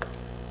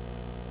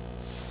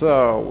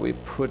 So we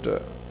put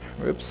a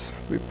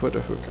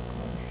hook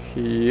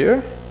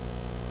here.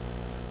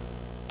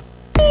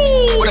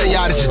 What up,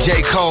 y'all? This is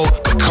J. Cole.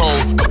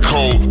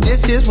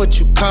 This is what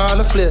you call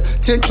a flip.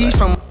 10 keys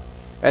from.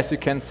 As you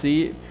can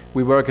see,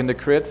 we work in the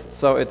grid,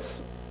 so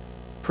it's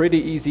pretty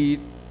easy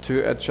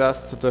to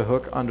adjust the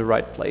hook on the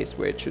right place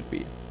where it should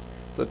be.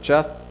 So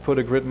just put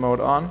a grid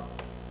mode on,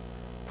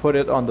 put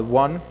it on the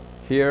 1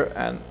 here,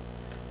 and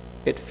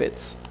it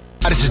fits.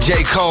 This is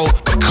J. Cole.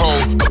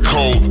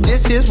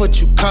 This is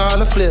what you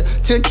call a flip.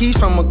 10 keys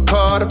from a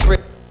car to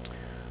brick.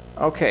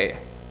 Okay,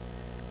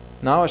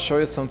 now I'll show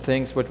you some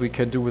things what we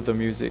can do with the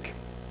music.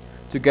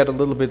 To get a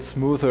little bit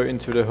smoother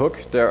into the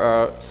hook, there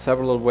are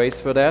several ways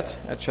for that.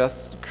 I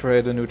just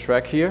create a new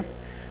track here.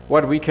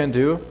 What we can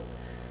do,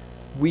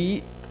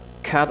 we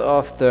cut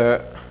off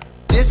the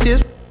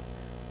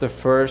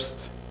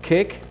first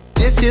kick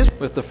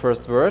with the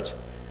first word,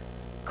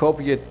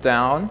 copy it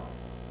down,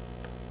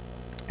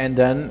 and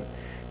then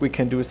we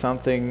can do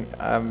something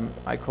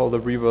I call the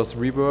reverse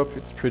reverb.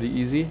 It's pretty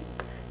easy.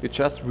 You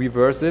just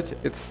reverse it.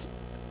 It's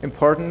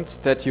important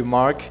that you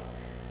mark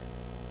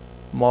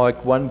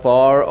 1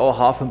 bar or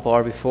half a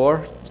bar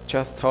before,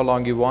 just how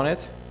long you want it.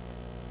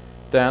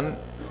 Then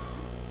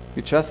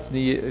you just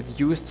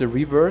use the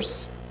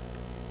reverse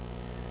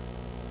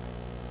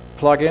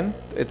plugin.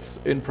 It's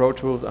in Pro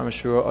Tools, I'm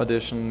sure,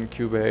 Audition,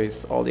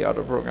 Cubase, all the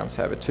other programs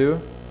have it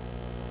too.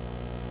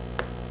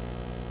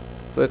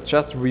 So it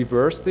just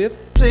reversed it.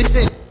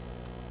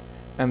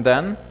 And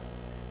then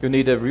you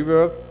need a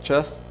reverb,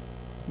 just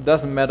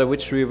doesn't matter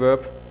which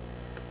reverb.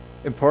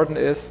 Important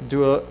is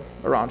do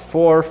around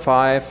 4 or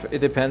 5, it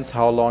depends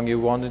how long you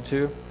want it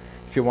to.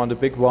 If you want a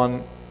big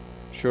one,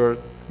 sure,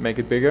 make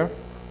it bigger.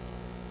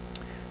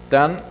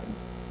 Then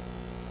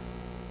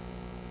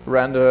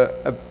render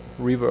a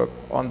reverb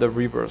on the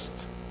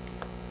reversed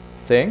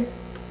thing.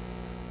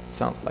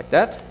 Sounds like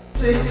that.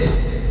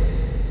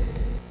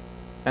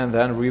 And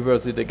then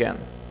reverse it again.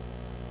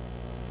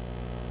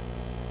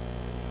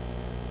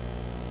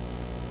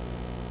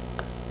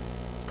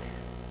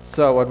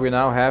 So what we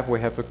now have,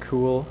 we have a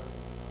cool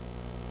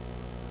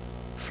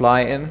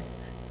fly-in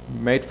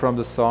made from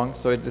the song,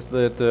 so it is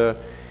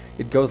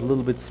it goes a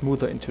little bit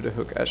smoother into the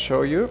hook. I'll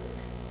show you.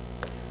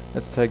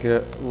 Let's take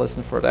a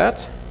listen for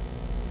that.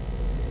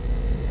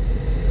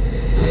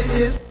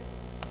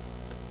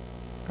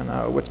 And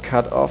now I would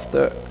cut off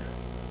the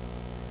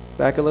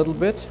back a little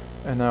bit,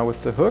 and now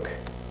with the hook.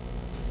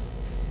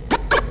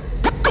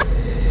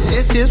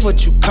 This is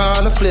what you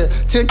call a flip.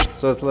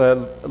 So it's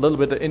a little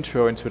bit of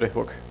intro into the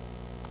hook.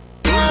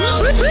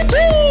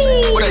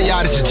 What up,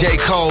 y'all? This is J.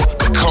 Cole.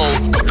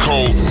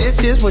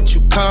 This is what you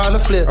call a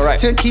flip. All right.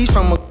 10 keys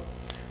from a.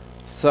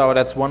 So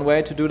that's one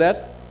way to do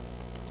that.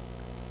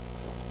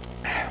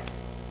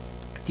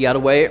 The other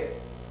way,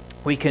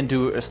 we can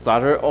do a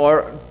stutter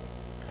or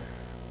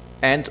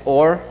a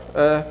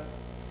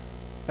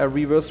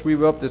reverse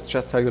reverb. That's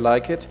just how you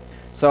like it.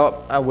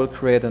 So I will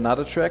create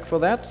another track for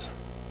that.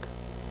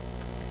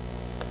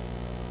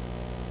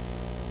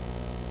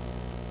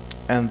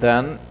 And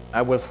then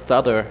I will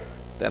stutter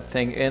that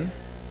thing in.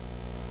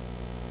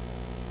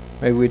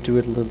 Maybe we do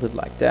it a little bit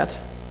like that.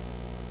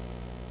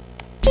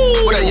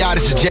 What up, y'all?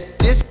 This is J.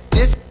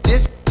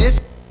 This.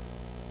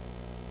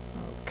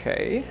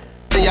 Okay.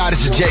 Y'all,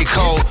 this is J.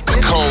 Cole.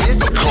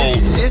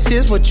 This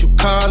is what you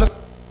call a.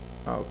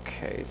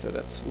 Okay, so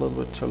that's a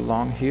little bit too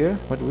long here.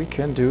 What we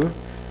can do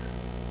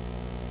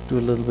a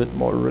little bit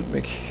more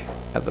rhythmic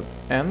at the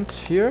end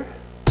here.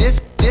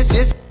 This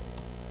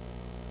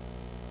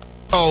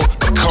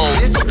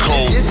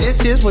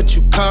is what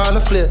you call a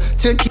flip.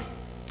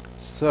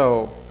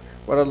 So,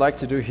 what I'd like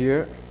to do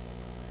here,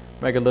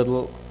 make a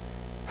little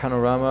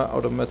panorama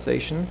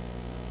automation.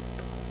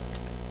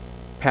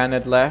 Pan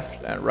it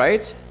left and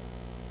right.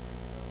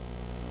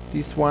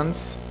 These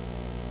ones.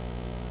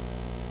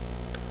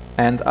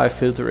 And I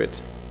filter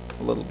it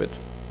a little bit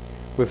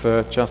with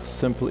just a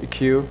simple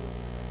EQ.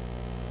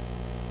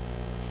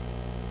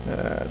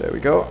 There we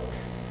go.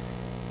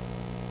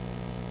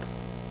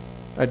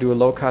 I do a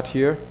low cut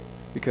here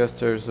because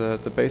there's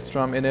the bass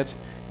drum in it,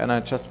 and I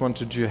just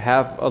wanted to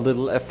have a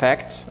little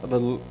effect, a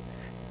little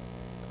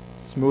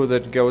smooth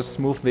that goes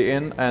smoothly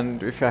in,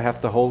 and if I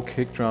have the whole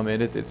kick drum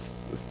in it, it's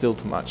still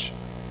too much.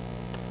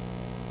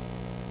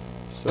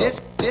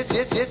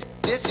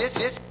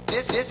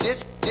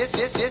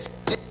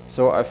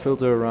 So I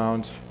filter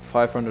around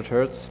 500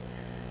 Hertz.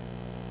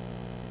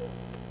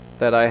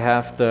 That I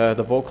have the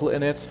vocal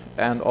in it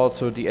and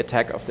also the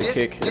attack of the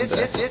kick in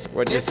the,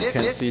 what you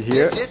can see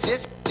here.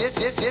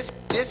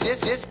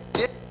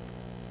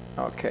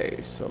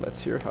 Okay, so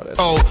let's hear how that.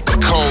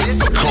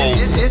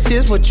 This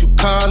is what you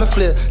call a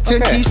flip.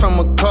 10 keys from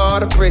a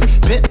car to brick.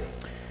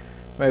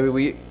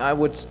 Maybe I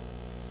would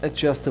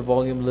adjust the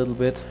volume a little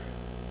bit.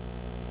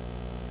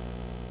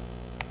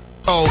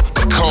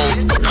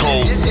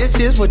 This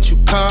is what you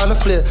call a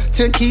flip.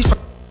 10 keys from.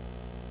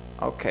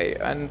 Okay,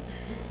 and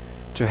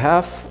to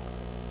have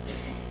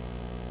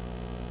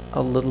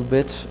a little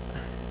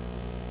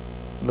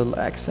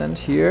accent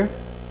here,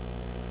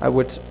 I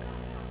would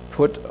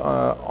put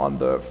on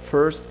the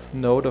first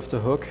note of the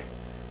hook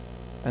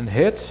and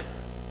hit.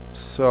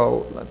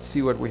 So let's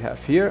see what we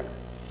have here.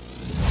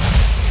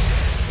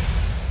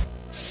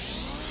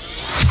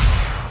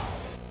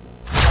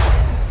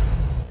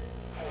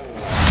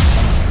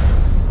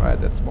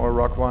 Alright, that's more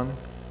rock one.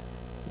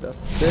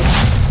 Doesn't fit.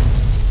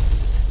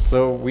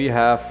 So we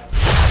have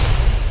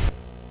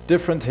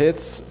different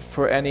hits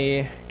for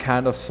any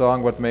kind of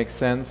song, what makes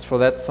sense for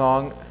that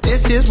song.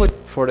 This is what.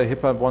 For the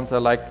hip hop ones, I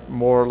like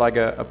more like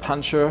a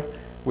puncher,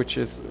 which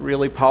is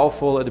really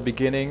powerful at the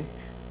beginning,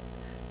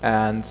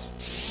 and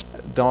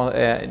don't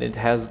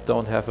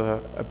have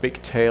a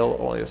big tail,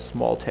 only a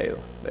small tail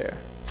there,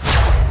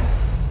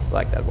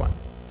 like that one.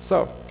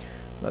 So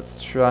let's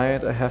try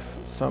it. I have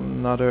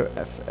some other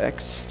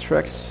FX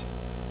tracks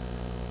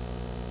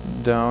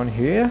down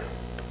here.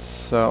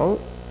 So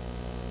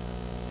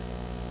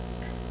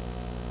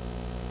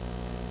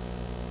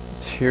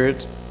let's hear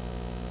it,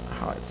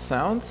 how it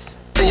sounds.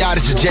 Yeah,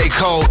 this is J.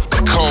 Cole.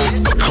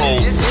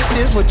 This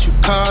is what you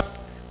call.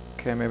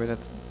 Okay, maybe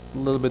that's a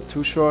little bit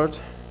too short.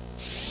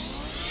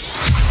 Let's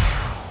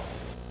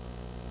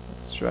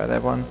try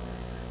that one.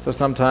 So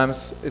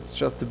sometimes it's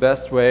just the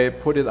best way.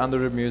 Put it under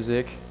the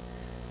music.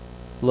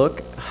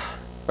 Look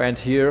and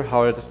hear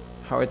how it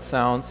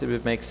sounds. If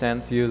it makes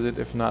sense, use it.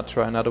 If not,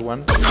 try another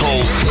one.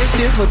 This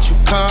is what you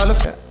call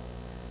a.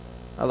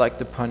 I like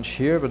the punch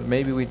here, but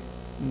maybe we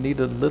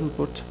need a little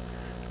bit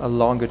a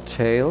longer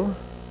tail.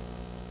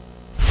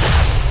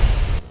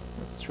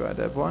 Let's try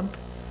that one.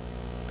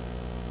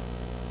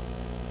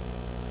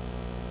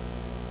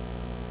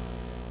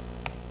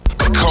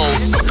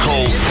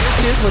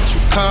 This is what you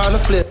call a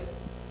flip.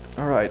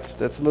 Alright,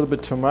 that's a little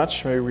bit too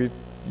much. Maybe we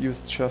use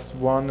just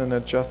one and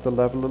adjust the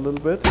level a little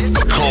bit. This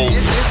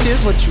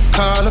is what you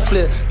call a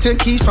flip. 10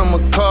 keys from a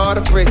car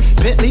to brick.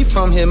 Bentley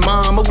from his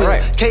mama with.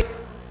 Right.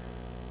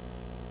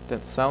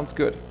 That sounds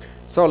good.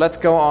 So let's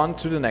go on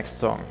to the next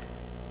song.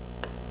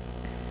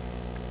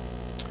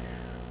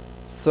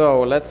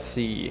 So let's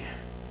see.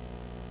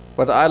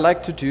 What I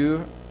like to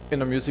do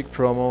in a music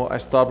promo, I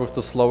start with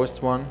the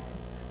slowest one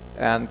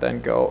and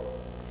then go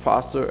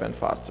faster and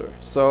faster.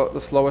 So the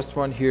slowest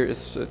one here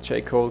is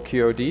J. Cole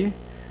KOD.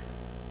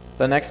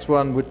 The next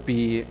one would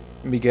be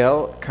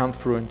Miguel, Come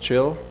Through and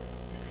Chill,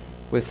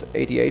 with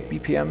 88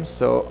 BPM.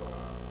 So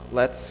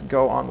let's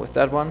go on with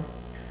that one.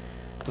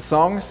 The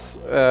songs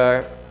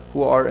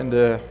who are in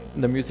the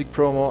music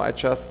promo, I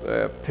just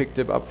picked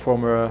it up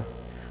from a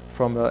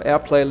air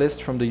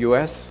playlist from the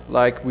US,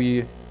 like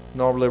we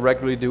normally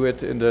regularly do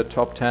it in the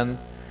top 10.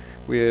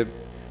 We're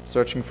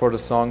searching for the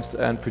songs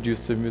and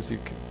produce the music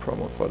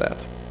promo for that.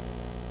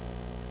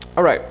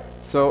 Alright,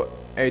 so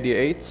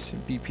 88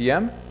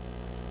 BPM.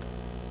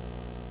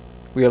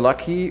 We are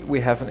lucky we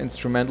have an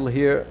instrumental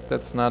here.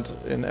 That's not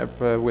in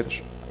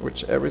which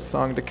every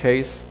song the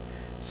case.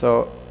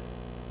 So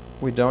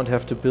we don't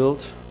have to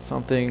build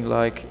something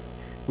like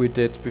we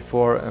did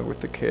before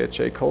with the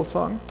J. Cole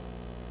song.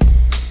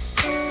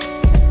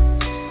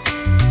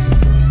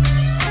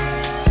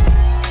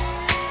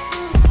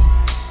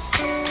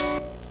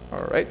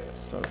 Alright,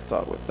 so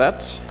start with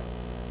that.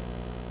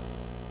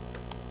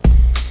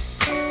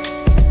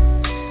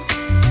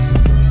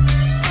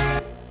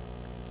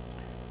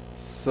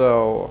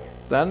 So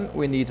then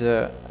we need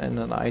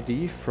an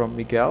ID from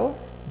Miguel.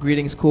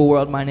 Greetings, cool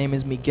world. My name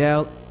is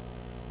Miguel.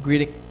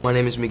 My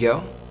name is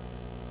Miguel.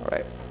 All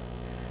right,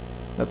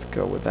 let's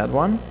go with that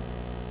one.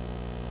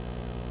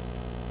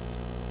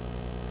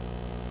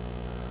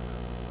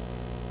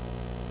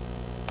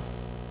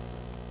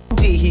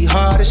 He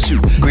hard to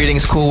shoot.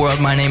 Greetings, cool world.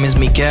 My name is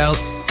Miguel.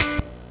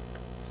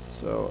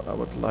 So I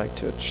would like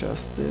to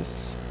adjust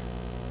this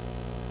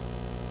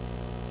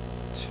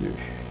to.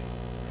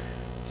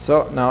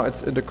 So now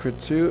it's in the grid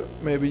 2.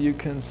 Maybe you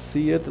can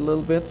see it a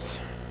little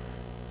bit.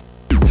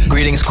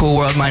 Greetings, cool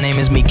world. My name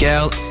is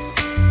Miguel.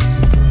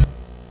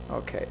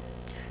 Okay.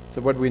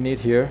 So what we need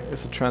here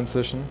is a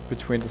transition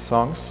between the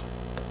songs.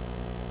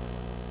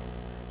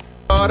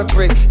 Hard to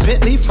break.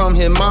 Bentley from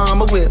his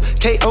mama whip.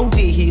 KOD,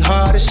 he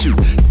hard to shoot.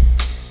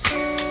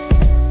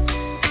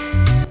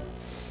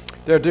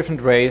 There are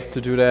different ways to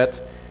do that.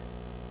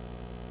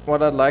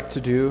 What I'd like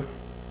to do,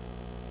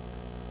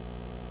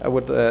 I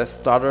would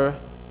stutter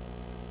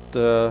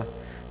the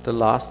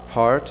last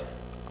part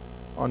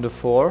on the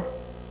 4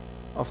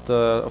 of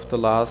the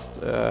last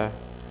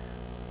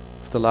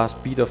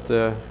beat of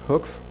the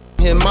hook,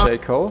 J.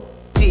 Cole,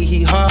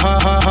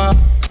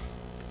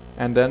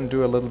 and then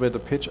do a little bit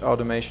of pitch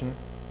automation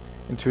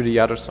into the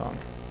other song.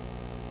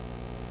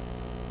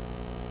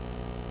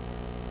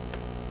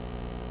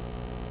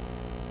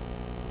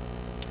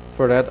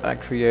 For that I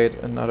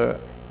create another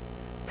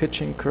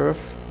pitching curve.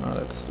 No,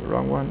 that's the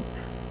wrong one.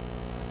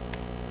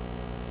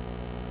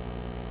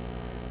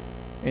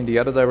 In the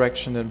other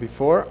direction than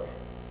before.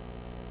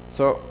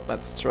 So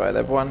let's try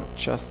that one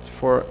just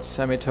for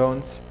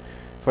semitones.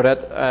 For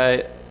that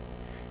I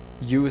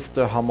use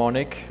the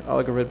harmonic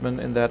algorithm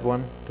in that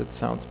one. That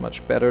sounds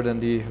much better than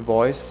the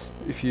voice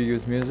if you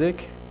use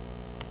music.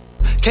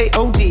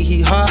 KOD,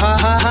 he ha ha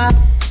ha ha.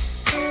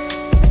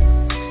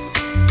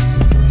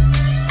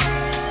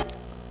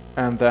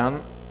 And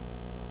then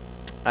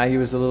I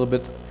use a little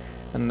bit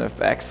an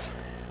FX,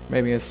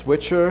 maybe a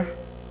switcher.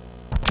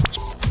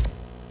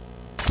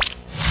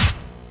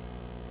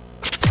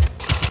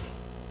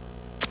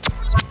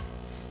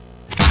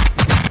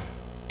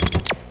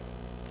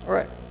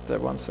 Alright,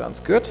 that one sounds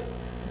good.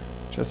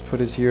 Just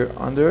put it here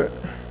under.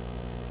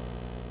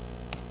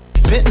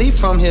 Bentley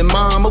from his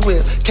mama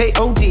whip.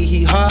 KOD,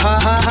 he ha ha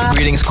ha ha.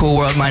 Greetings, cool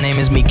world. My name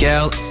is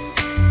Miguel.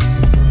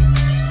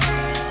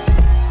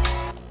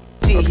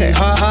 Okay.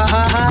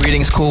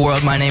 Greetings, cool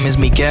world. My name is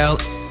Miguel.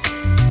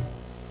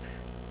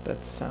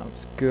 That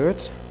sounds good.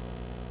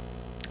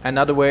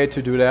 Another way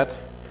to do that,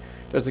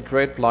 there's a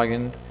great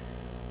plugin.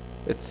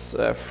 It's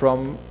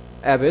from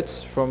Avid,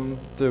 from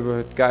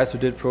the guys who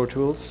did Pro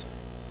Tools.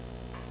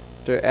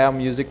 The Air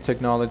Music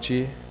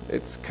technology.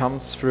 It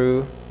comes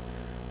through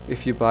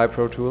if you buy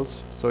Pro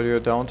Tools, so you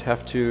don't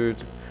have to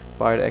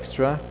buy it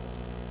extra.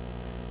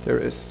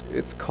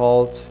 It's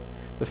called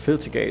the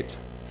Filter Gate.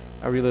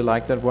 I really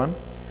like that one.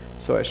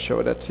 So I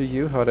show that to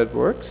you, how that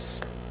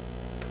works.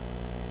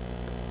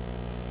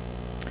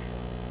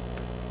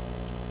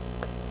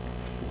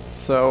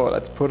 So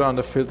let's put on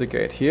the filter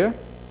gate here.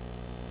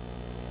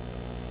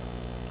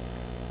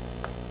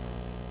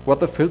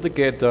 What the filter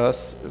gate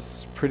does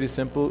is pretty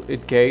simple.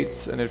 It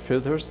gates and it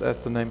filters, as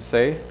the name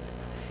say.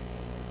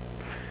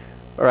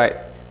 Alright,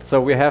 so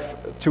we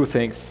have two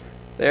things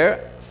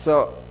there.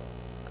 So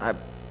I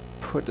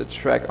put the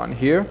track on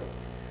here.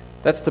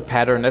 That's the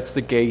pattern, that's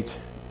the gate.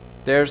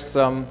 There's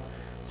some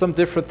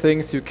different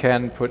things you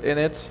can put in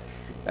it,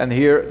 and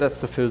here that's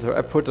the filter.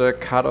 I put a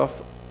cutoff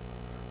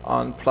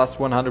on plus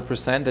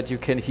 100% that you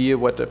can hear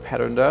what the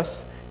pattern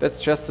does.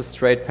 That's just a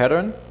straight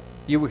pattern.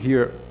 You will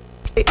hear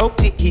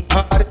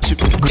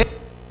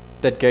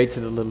that gates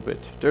it a little bit.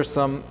 There's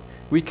some,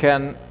 we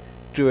can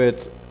do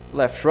it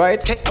left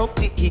right. Okay,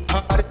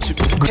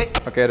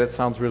 that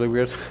sounds really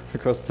weird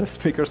because the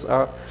speakers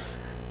are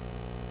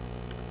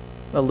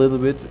a little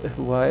bit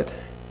wide.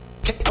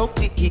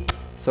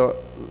 So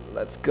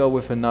let's go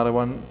with another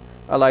one.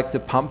 I like the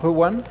pumper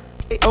one.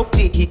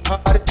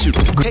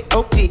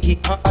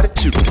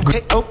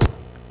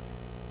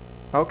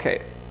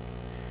 Okay.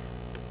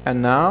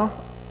 And now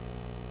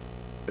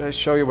I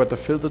show you what the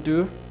filter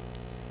do.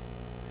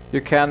 You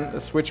can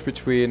switch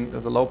between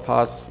the low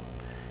pass,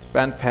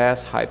 band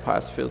pass, high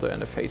pass filter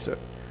and a phaser.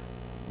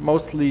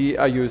 Mostly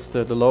I use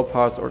the low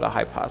pass or the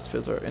high pass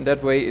filter. In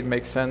that way it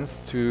makes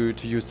sense to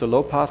use the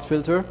low pass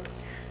filter.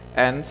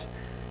 And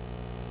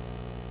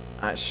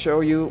I show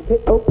you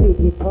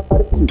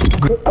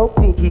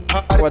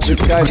what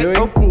this guy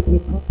doing.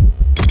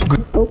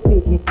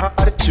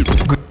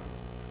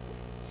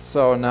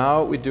 So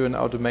now we do an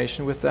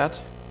automation with that.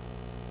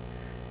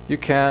 You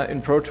can,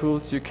 in Pro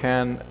Tools, you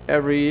can,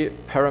 every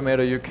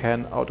parameter you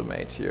can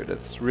automate here.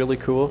 That's really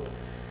cool.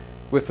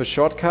 With a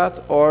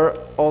shortcut or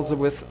also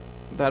with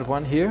that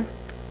one here.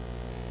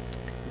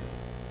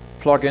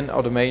 Plug-in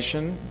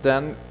automation.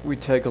 Then we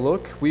take a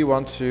look. We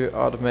want to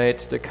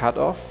automate the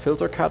cutoff,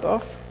 filter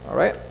cutoff.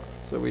 Alright,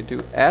 so we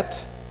do add.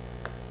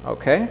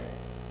 Okay.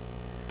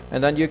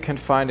 And then you can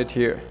find it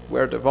here,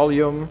 where the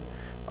volume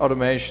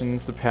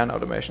automations, the pan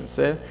automations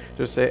say.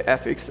 Just say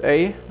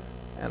FXA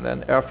and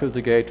then air filter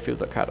gate,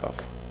 filter cutoff.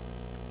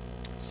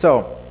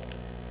 So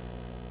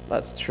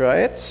let's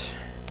try it.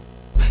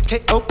 Okay,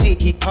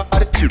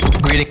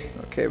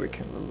 we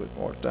can a little bit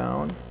more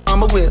down.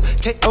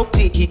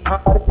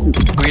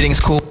 Greetings,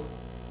 cool.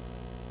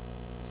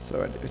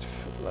 So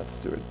let's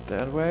do it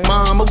that way.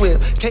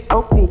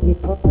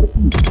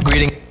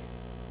 Greeting.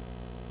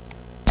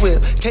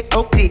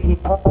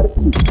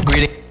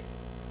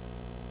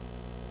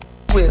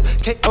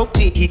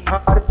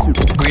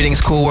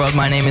 Greetings, cool world.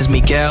 My name is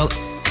Miguel.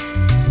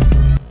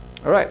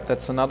 Alright,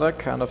 that's another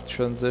kind of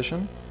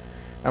transition.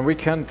 And we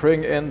can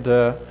bring in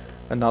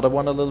another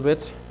one a little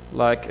bit,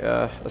 like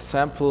a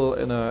sample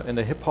in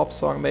a hip-hop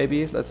song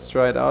maybe. Let's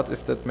try it out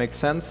if that makes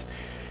sense.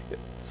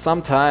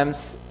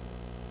 Sometimes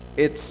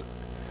it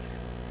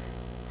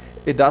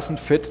doesn't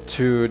fit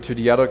to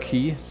the other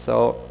key,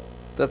 so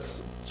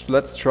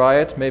let's try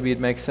it. Maybe it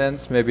makes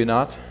sense, maybe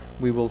not.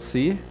 We will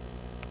see.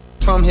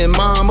 From him,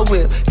 mama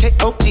will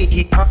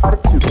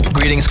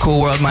Greetings,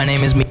 cool world. My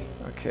name is me.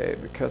 Okay,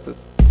 because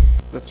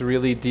that's a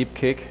really deep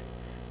kick,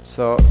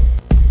 so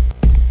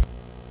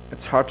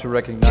it's hard to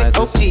recognize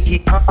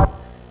it.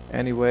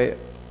 Anyway,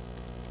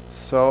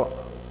 so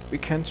we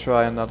can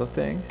try another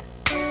thing.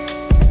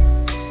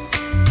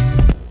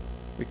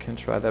 We can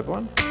try that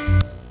one.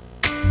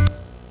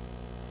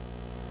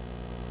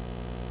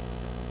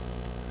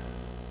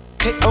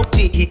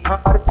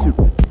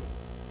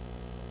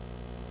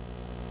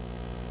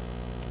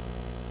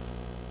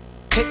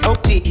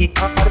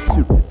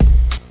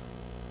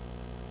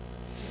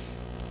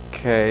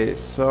 Okay,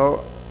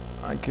 so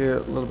I get a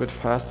little bit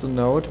faster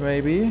note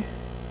maybe.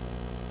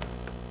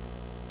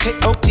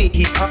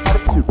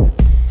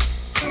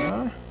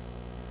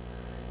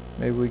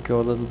 Maybe we go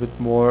a little bit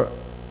more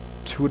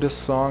to the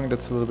song.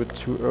 That's a little bit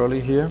too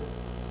early here.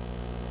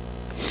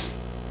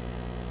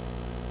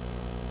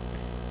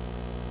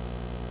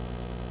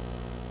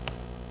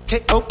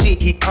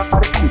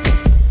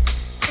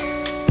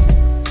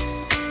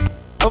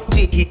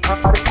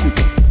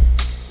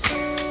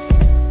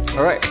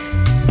 Alright,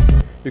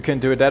 you can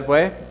do it that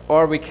way,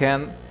 or we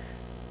can,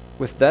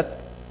 with that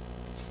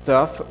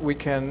stuff, we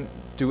can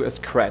do a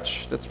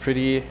scratch. That's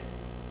pretty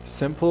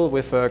simple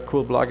with a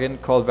cool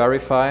plugin called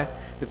Verify.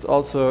 It's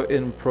also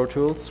in Pro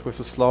Tools with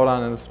a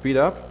slowdown and a speed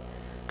up.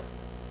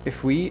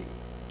 If we,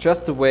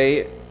 just the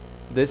way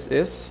this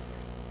is,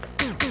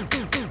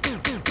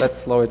 let's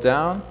slow it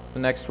down. The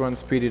next one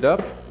speed it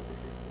up.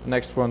 The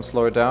next one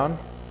slow it down.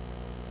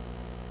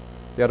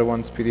 The other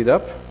one speed it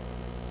up.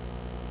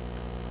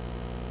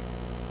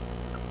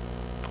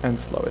 And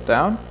slow it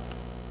down.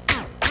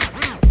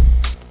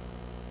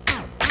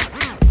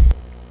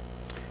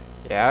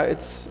 Yeah,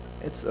 it's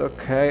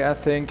okay. I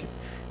think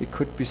it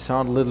could be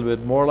sound a little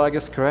bit more like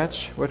a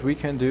scratch. What we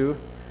can do,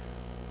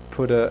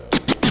 put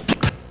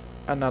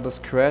another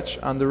scratch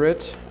under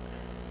it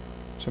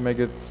to make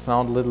it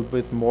sound a little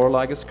bit more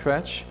like a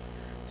scratch.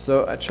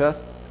 So I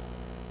just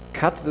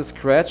cut the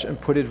scratch and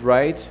put it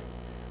right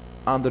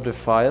under the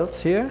files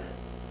here.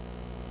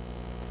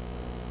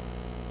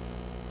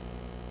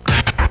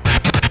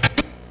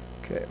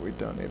 Okay, we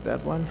don't need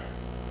that one.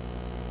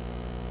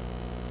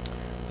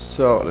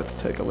 So let's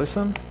take a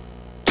listen.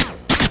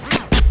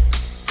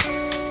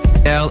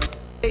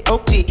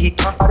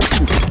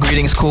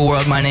 Greetings, cool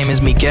world. My name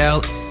is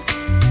Miguel.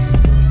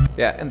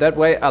 Yeah, in that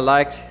way I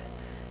liked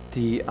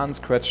the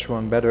unscratched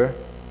one better.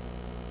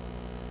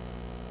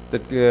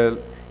 That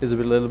is a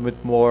little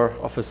bit more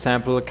of a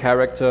sample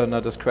character,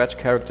 not a scratch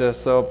character.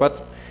 So,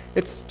 but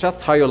it's just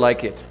how you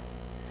like it.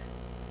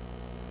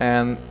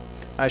 And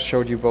I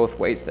showed you both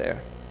ways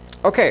there.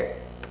 Okay.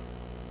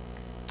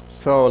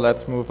 So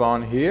let's move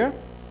on here.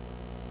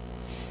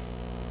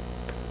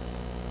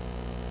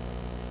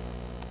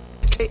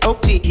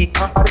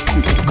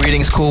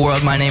 Greetings, cool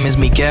world. My name is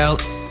Miguel.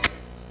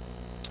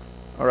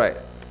 Alright,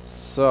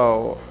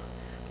 so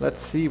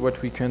let's see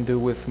what we can do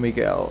with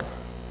Miguel.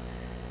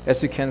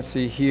 As you can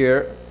see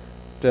here,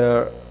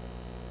 there are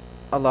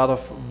a lot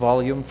of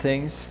volume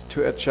things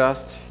to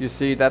adjust. You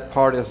see that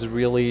part is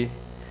really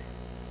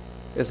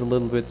a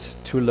little bit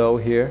too low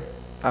here.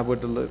 I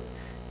would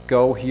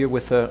go here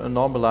with a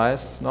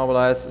normalize.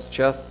 Normalize is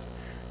just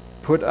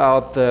put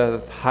out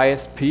the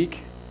highest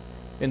peak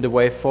in the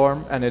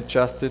waveform and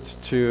adjust it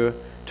to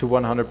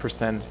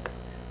 100%,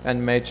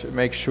 and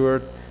make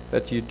sure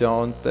that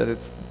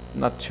it's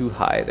not too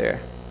high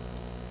there.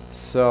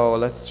 So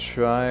let's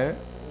try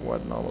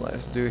what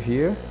normalize do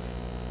here.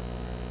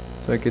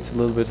 So it gets a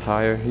little bit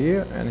higher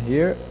here and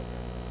here.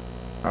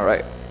 All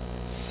right.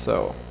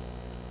 So.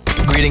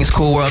 Greetings,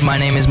 cool world. My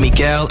name is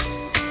Miguel.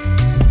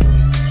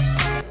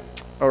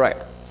 All right.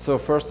 So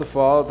first of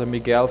all, the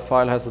Miguel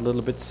file has a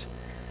little bit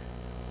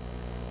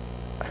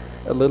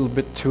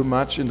too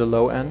much in the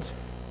low end.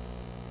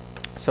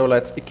 So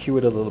let's EQ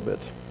it a little bit.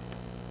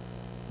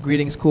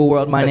 Greetings, cool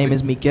world. My name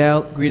is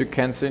Miguel. You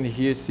can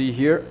see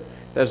here,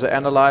 there's an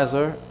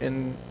analyzer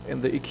in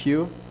the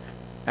EQ.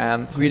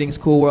 And greetings,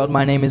 cool world.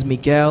 My name is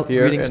Miguel.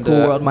 Greetings,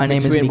 cool world. My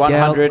name is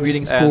Miguel.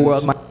 Greetings, cool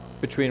world.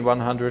 Between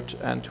 100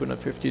 and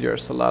 250,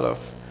 there's a lot of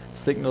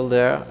signal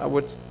there. I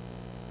would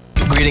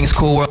greetings,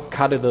 cool world.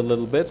 Cut it a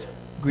little bit.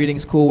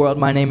 Greetings, cool world.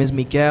 My name is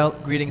Miguel.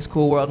 Greetings,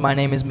 cool world. My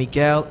name is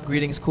Miguel.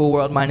 Greetings, cool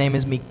world. My name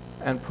is Miguel.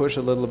 And push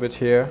a little bit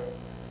here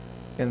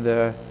in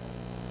the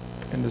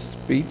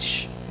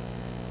speech,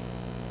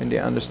 in the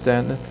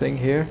understanding thing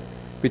here,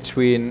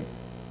 between,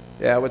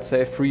 I would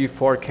say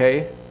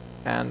 3-4K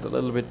and a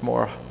little bit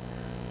more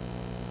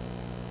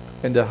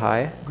in the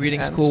high.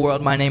 Greetings, cool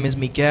world. My name is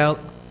Miguel.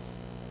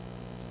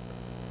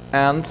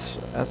 And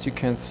as you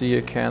can see,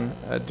 you can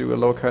do a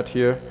low cut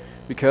here,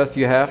 because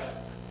you have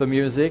the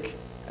music,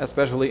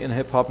 especially in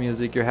hip-hop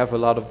music, you have a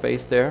lot of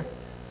bass there.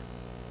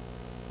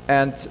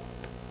 And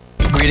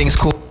greetings,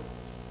 cool.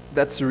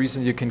 That's the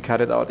reason you can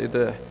cut it out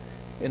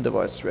in the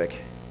voice track.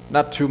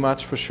 Not too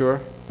much for sure,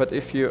 but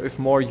if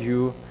more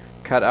you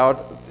cut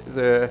out,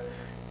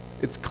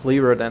 it's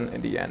clearer than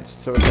in the end.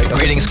 So it's like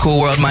greetings, cool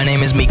world. My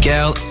name is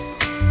Miguel.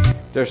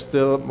 There's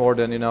still more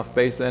than enough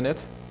bass in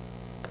it,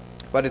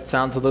 but it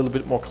sounds a little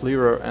bit more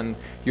clearer and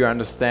you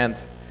understand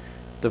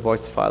the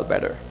voice file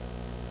better.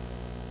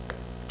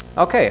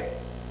 Okay,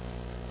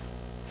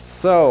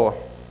 so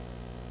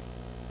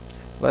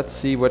let's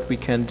see what we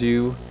can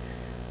do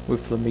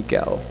with the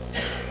Miguel.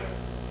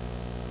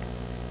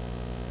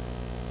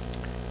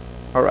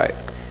 All right,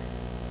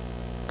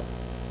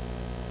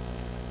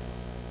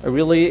 a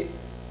really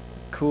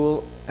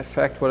cool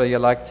effect what I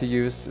like to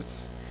use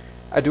is,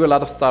 I do a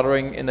lot of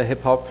stuttering in the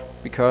hip hop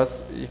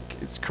because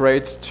it's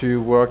great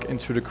to work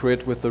into the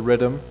grid with the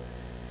rhythm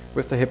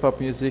with the hip hop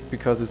music,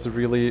 because it's a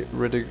really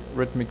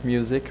rhythmic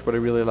music what I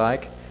really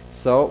like.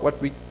 So what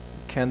we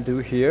can do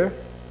here,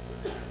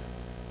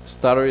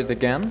 stutter it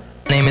again.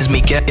 Name is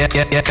Miguel.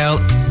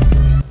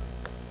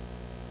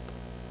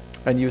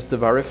 And use the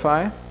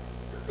verify.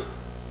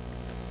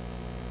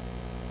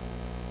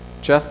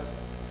 Just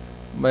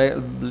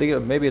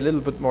maybe a little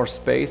bit more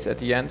space at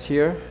the end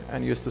here,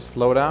 and use the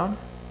slowdown.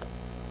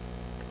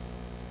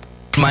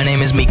 My name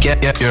is Miguel.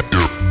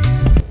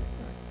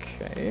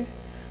 Okay,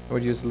 I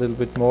would use a little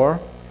bit more.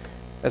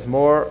 As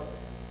more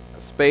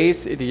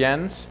space at the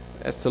end,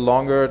 as the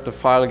longer the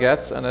file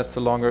gets, and as the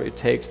longer it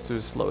takes to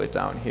slow it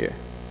down here.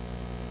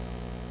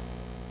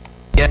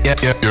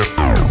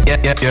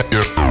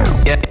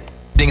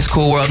 Greetings,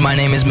 cool world. My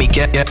name is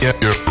Miguel.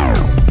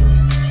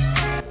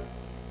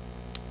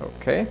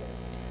 Okay.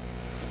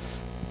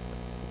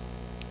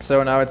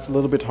 So now it's a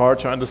little bit hard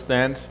to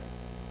understand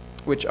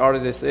which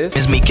artist this is.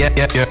 It's Miguel.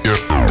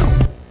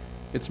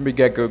 It's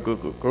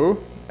Miguel,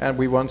 and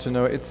we want to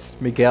know it's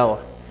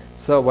Miguel.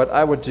 So what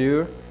I would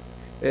do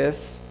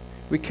is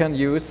we can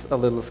use a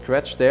little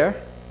scratch there.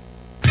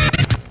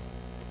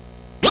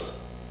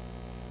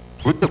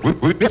 So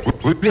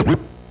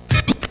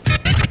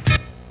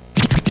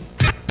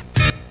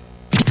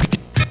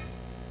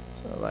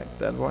like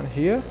that one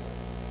here.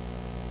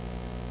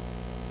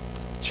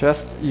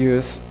 Just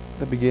use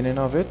the beginning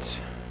of it.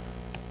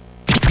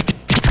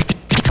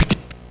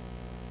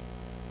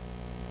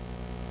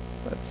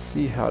 Let's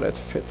see how that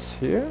fits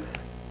here.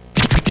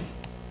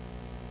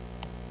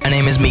 My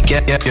name is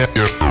Miguel.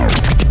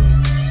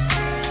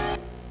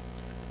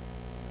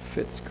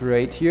 Fits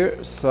great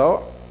here.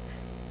 So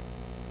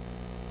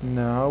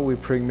now we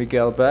bring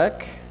Miguel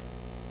back.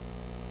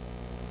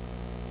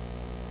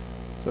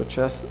 So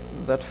just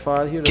that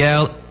file here.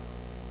 Miguel.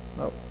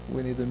 No,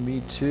 we need a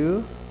me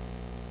too.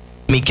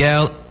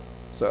 Miguel.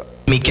 So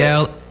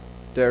Miguel.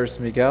 There's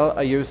Miguel.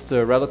 I used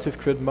the relative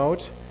grid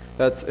mode.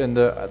 That's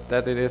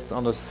that it is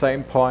on the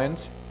same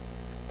point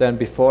than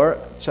before,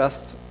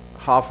 just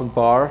half a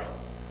bar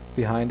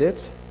behind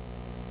it.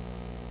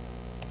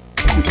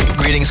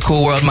 Greetings,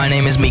 cool world. My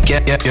name is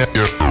Miguel.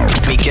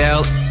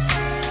 Miguel.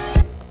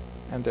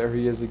 And there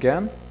he is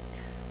again.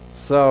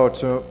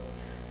 So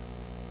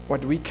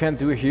what we can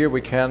do here,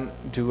 we can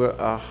do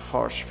a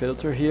harsh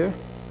filter here.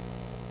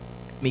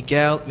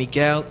 Miguel,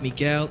 Miguel,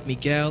 Miguel,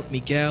 Miguel,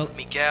 Miguel,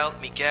 Miguel,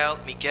 Miguel,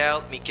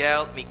 Miguel,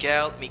 Miguel,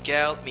 Miguel,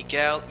 Miguel,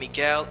 Miguel,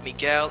 Miguel,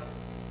 Miguel.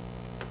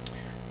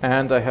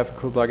 And I have a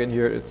cool plugin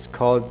here. It's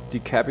called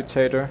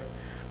Decapitator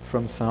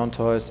from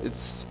Soundtoys.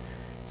 It's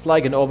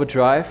like an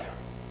overdrive,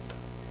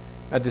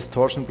 a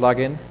distortion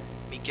plugin.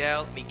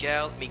 Miguel,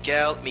 Miguel,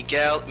 Miguel,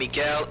 Miguel,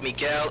 Miguel,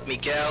 Miguel,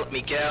 Miguel,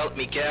 Miguel,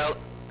 Miguel.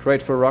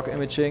 Great for rock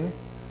imaging,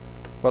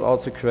 but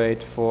also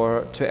great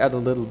to add a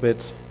little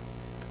bit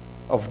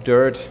of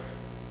dirt,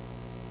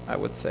 I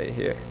would say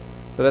here.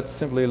 So that's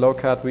simply a low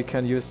cut. We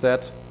can use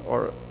that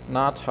or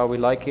not, how we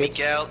like it.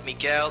 Miguel,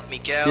 Miguel,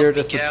 Miguel, here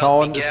there's the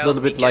tone, it's a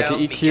little bit like the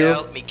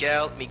EQ.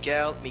 Miguel,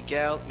 Miguel,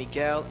 Miguel,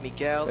 Miguel,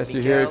 Miguel. As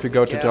you hear, if you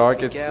go to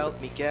dark, it's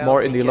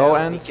more in the low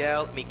end.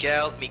 Miguel,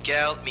 Miguel,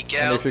 Miguel,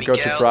 Miguel. And if you go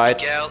to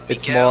bright,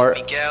 it's more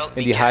in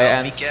the high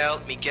end.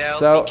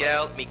 So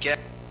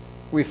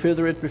we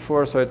filter it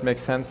before, so it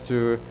makes sense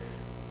to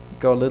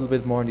go a little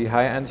bit more in the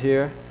high end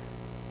here.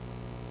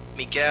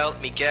 Miguel,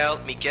 Miguel,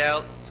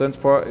 Miguel. So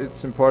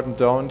it's important,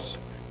 don't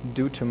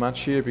do too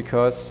much here,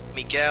 because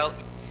Miguel,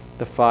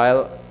 the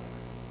file,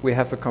 we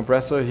have a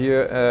compressor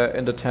here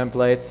in the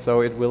template,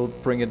 so it will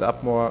bring it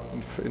up more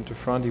into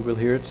front. You will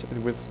hear it.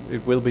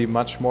 It will be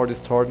much more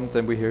distorted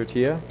than we hear it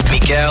here.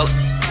 Miguel.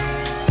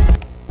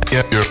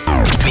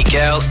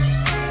 Miguel.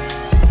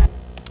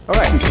 All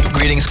right.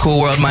 Greetings,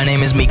 cool world. My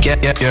name is Miguel.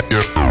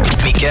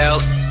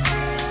 Miguel.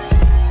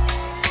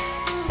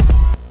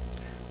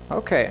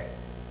 Okay.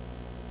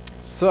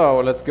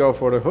 So let's go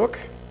for the hook.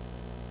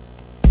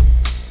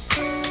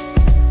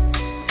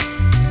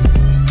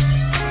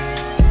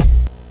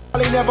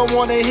 I never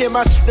wanna hear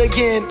my shit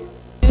again.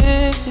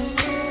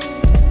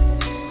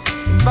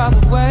 By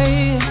the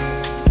way,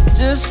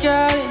 just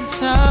got in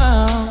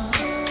town,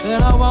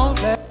 and I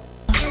won't let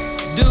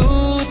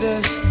do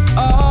this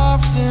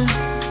often.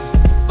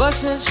 But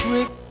since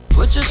Rick,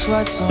 put your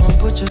sweats on,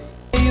 put your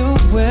you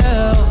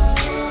will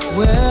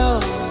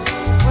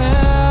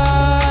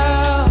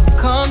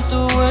come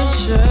through and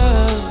chill.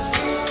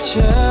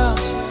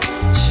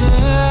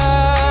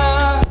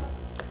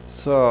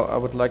 So I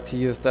would like to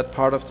use that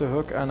part of the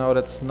hook. I know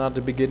that's not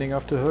the beginning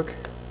of the hook,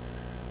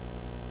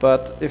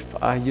 but if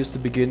I use the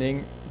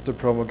beginning, the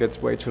promo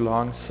gets way too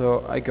long,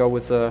 so I go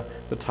with the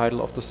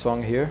title of the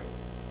song here.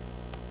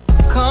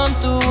 Come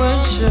through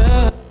and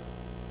chill.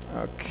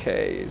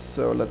 Okay,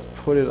 so let's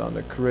put it on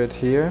the grid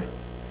here.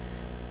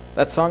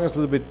 That song is a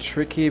little bit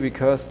tricky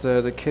because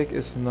the kick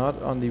is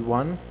not on the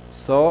 1.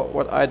 So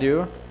what I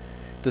do,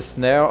 the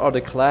snare or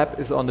the clap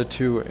is on the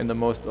 2 in the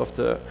most of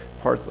the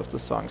parts of the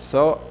song.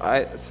 So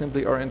I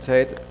simply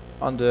orientate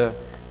on the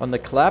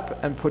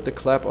clap and put the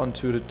clap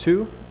onto the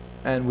 2,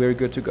 and we're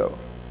good to go.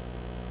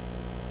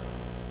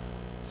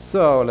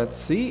 So let's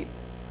see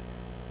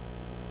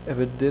if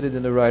it did it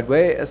in the right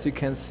way. As you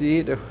can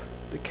see, the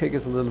kick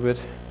is a little bit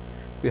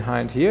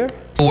behind here.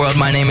 World,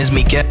 my name is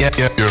Miguel.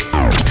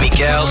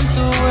 Miguel.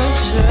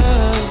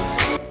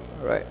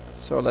 Alright,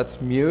 so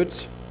let's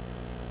mute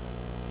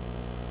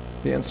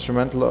the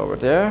instrumental over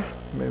there.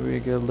 Maybe we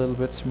get a little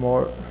bit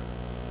more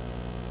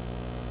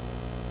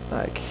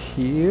like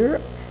here.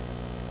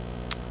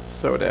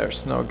 So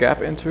there's no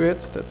gap into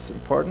it, that's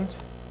important.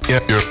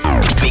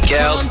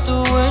 Miguel.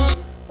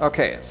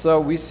 Okay, so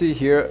we see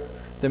here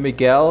the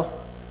Miguel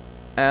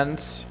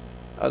and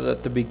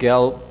the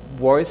Miguel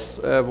voice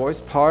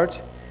part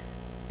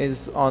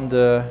is on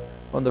the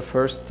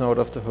first note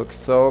of the hook.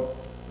 So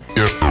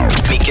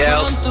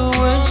Miguel.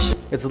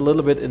 It's a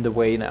little bit in the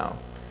way now.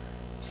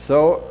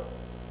 So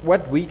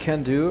what we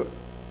can do,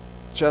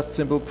 just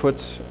simply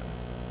put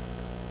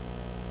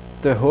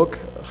the hook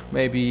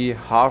maybe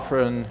half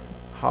a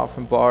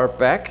bar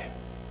back,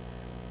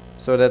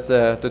 so that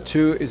the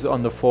 2 is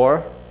on the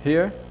 4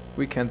 here.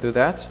 We can do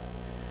that.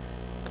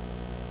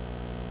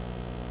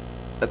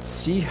 Let's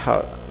see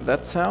how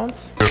that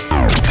sounds.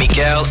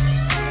 Miguel.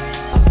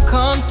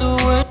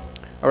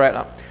 Alright,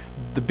 now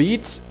the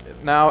beat,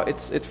 now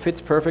it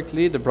fits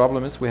perfectly. The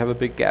problem is we have a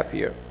big gap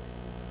here.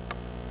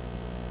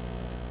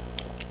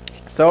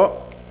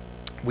 So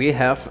we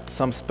have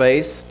some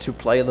space to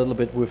play a little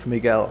bit with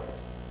Miguel.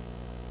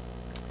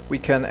 We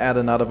can add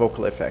another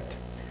vocal effect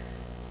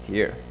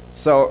here.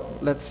 So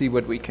let's see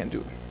what we can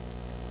do.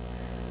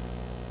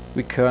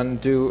 We can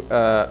do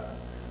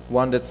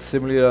one that's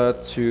similar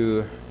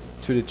to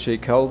the J.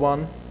 Cole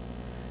one,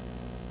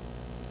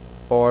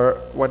 or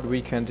what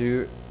we can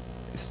do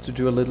is to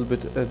do a little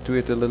bit, do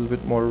it a little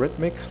bit more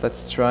rhythmic.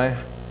 Let's try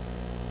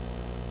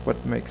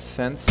what makes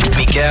sense here.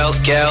 Miguel.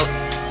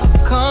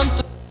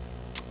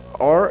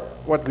 Or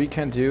what we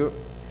can do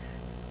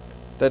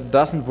that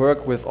doesn't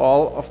work with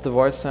all of the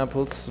voice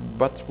samples,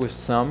 but with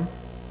some.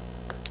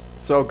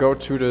 So go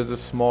to the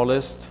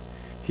smallest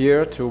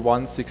here to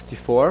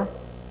 164.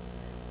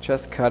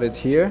 Just cut it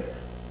here.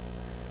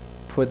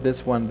 Put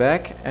this one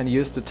back and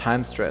use the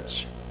time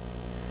stretch.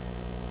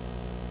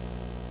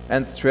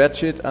 And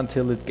stretch it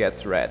until it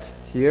gets red.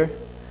 Here,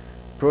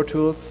 Pro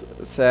Tools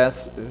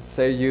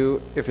say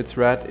you if it's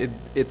red,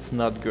 it's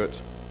not good.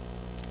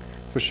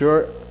 For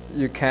sure,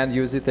 you can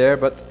use it there,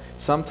 but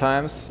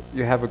sometimes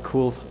you have a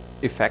cool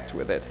effect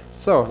with it.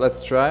 So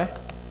let's try.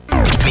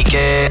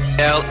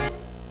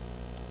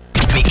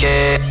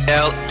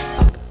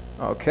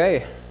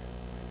 Okay,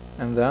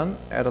 and then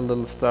add a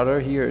little stutter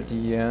here at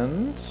the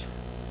end.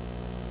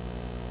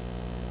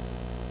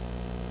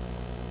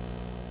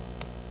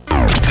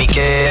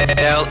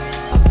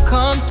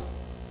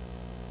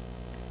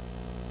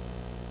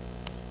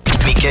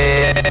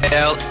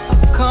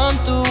 Come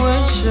through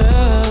and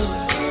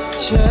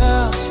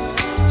chill.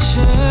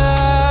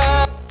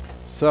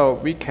 So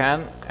we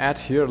can add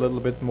here a little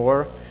bit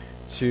more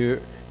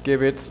to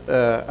give it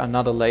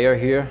another layer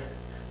here,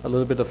 a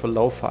little bit of a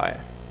lo-fi.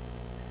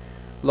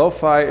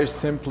 Lo-fi is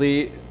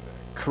simply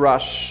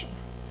crush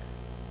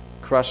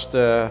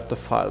the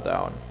file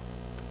down.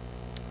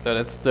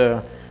 That's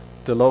the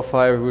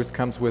lo-fi which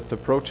comes with the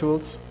Pro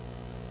Tools.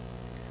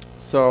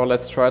 So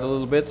let's try it a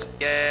little bit.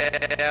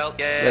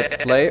 Let's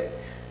play.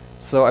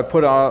 So I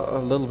put a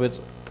little bit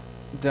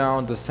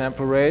down the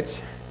sample rate.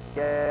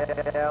 And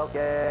a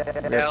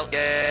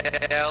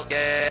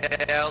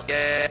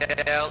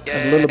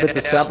little bit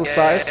the sample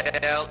size.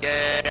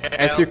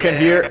 As you can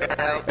hear,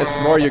 as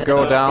more you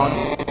go down,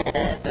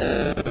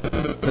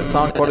 the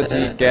sound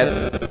quality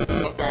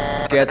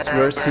gets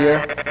worse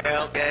here.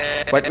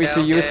 But if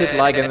you use it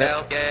like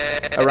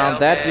around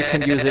that, you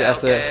can use it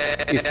as an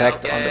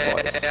effect on the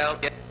voice.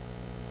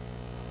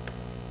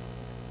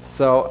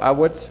 So I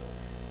would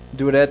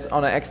do that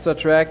on an extra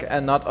track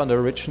and not on the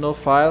original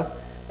file,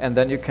 and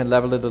then you can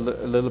level it a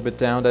little bit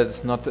down that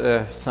it's not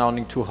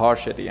sounding too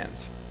harsh at the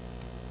end.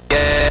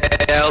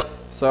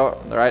 So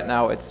right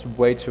now it's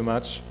way too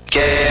much.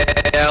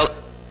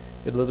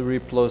 It literally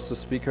blows the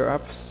speaker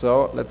up,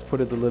 so let's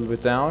put it a little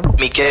bit down.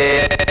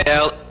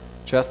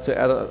 Just to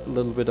add a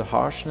little bit of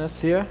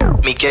harshness here.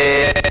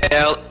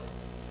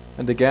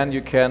 And again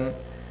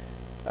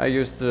I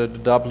use the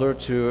doubler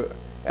to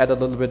add a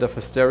little bit of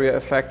a stereo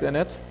effect in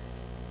it.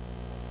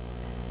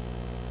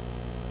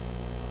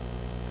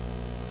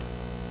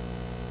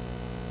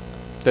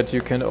 That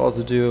you can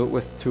also do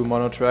with 2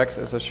 mono tracks,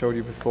 as I showed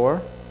you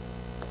before.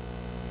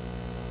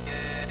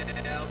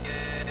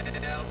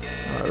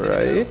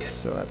 Alright,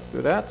 so let's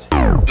do that.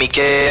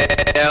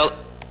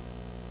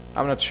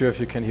 I'm not sure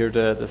if you can hear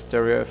the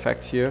stereo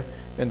effect here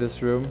in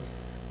this room,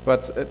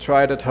 but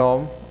try it at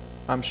home.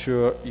 I'm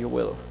sure you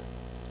will.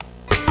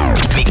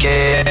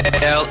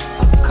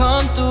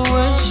 Come through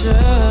and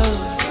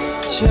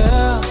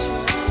chill.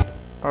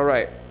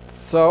 Alright,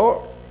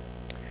 so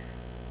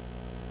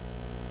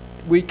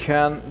we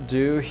can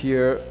do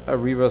here a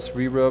reverse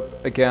reverb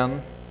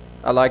again.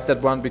 I like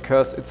that one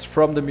because it's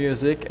from the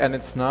music and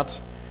it's not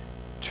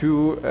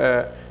too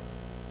in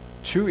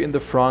the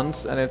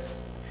front, and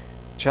it's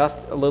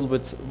just a little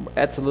bit,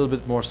 adds a little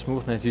bit more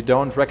smoothness. You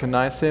don't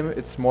recognize him,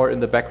 it's more in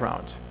the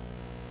background.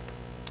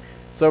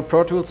 So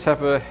Pro Tools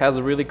has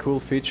a really cool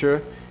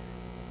feature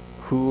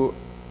who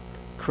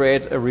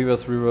create a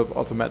reverse reverb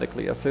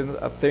automatically. I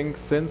think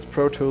since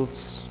Pro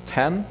Tools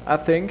 10, I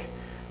think,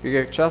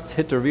 you just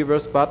hit the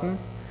reverse button,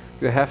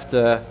 you have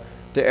the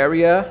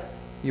area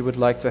you would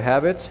like to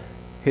have it,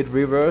 hit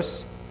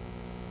reverse,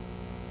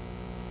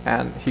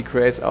 and he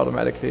creates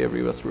automatically a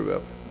reverse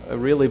reverb. A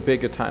really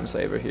big time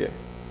saver here.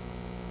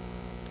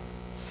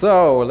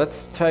 So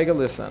let's take a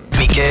listen.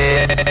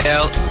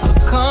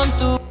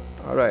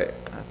 Alright,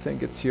 I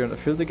think it's here in the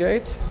filter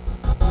gate.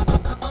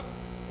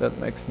 That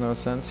makes no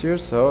sense here,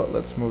 so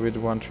let's move it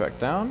 1 track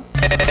down.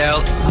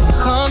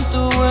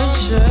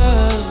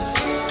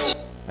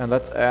 And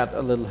let's add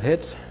a little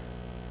hit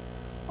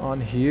on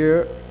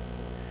here,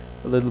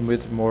 a little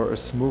bit more a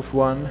smooth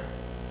one.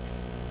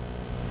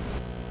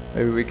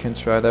 Maybe we can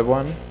try that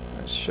one.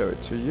 I'll show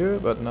it to you,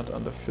 but not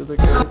on the filter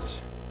gate.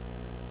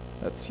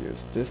 Let's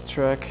use this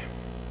track.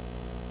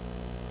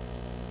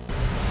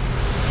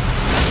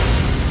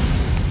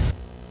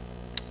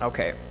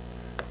 Okay,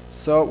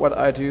 so what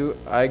I do,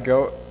 I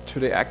go to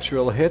the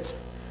actual hit,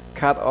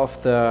 cut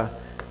off the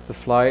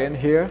fly in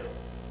here,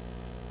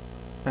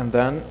 and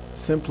then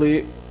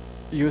simply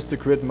use the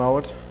grid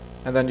mode,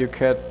 and then you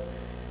can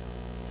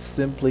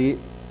simply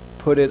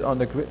put it on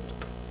the grid.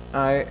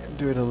 I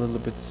do it a little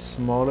bit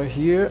smaller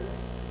here,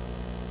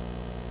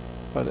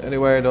 but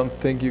anyway, I don't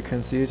think you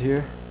can see it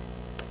here.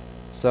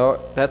 So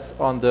that's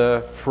on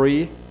the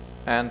free,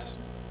 and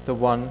the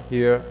one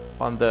here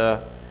on the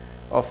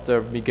of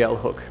the Miguel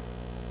hook.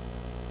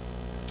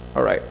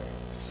 Alright,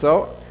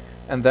 so,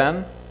 and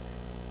then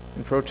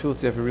in Pro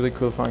Tools you have a really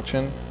cool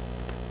function.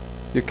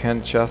 You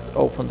can just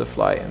open the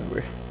fly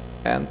in,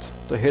 and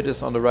the hit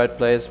is on the right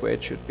place where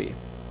it should be.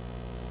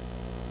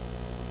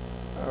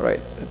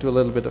 Alright, do a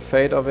little bit of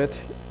fade of it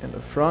in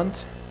the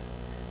front,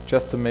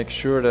 just to make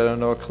sure there are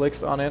no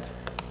clicks on it.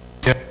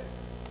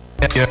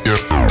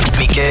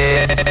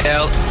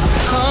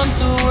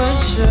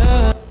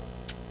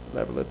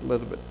 Level it a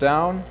little bit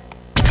down.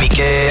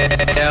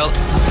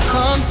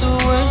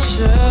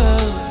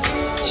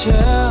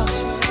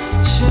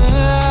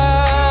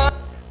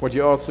 What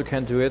you also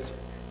can do it,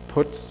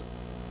 put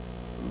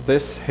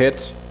this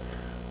hit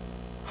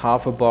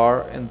half a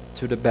bar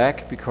into the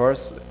back,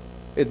 because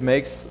it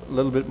makes a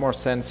little bit more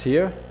sense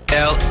here.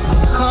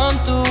 Come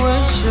through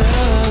and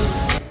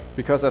chill.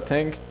 Because I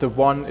think the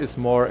one is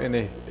more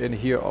in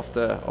here of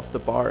the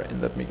bar in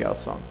that Miguel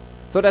song.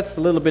 So that's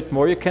a little bit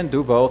more. You can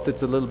do both.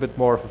 It's a little bit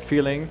more of a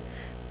feeling.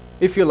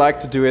 If you like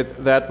to do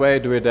it that way,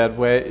 do it that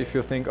way. If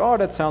you think, oh,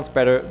 that sounds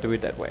better, do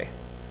it that way.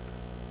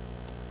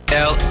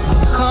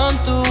 Come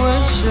through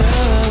and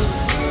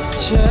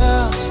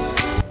chill.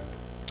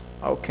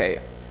 Okay.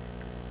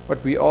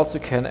 What we also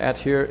can add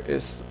here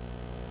is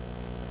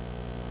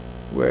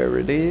where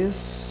it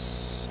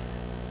is.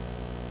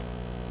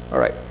 All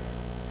right.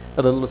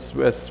 A little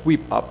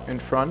sweep up in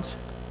front.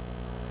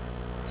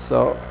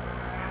 So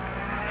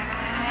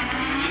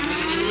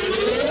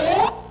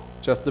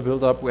just the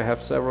build up, we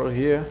have several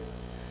here.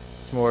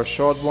 It's more a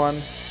short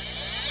one,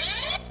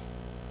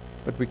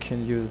 but we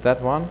can use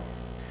that one.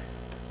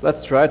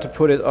 Let's try to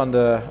put it on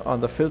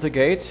the filter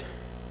gate.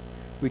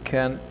 We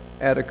can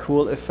add a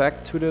cool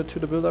effect to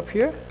the build up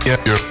here.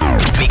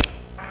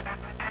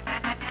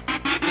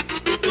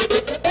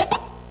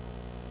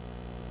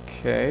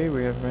 Okay,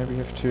 we maybe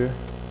have to.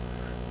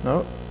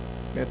 No,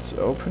 it's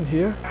open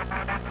here.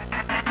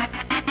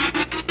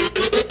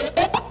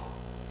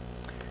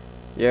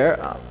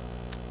 Yeah,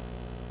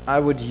 I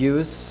would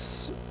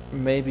use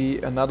maybe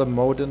another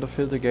mode in the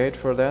filter gate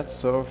for that.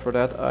 So for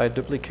that I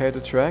duplicate the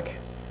track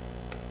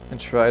and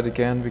try it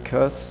again,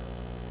 because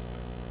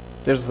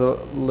there's a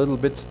little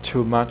bit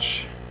too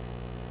much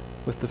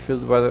with the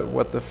filter,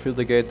 what the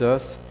filter gate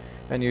does,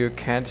 and you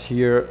can't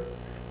hear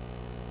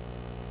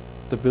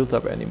the build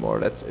up anymore.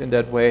 That's in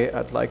that way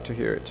I'd like to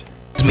hear it.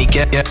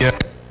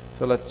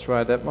 So let's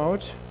try that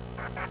mode.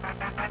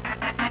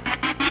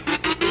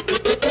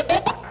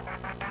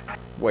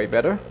 Way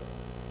better.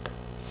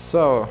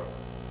 So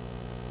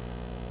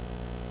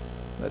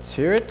let's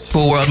hear it.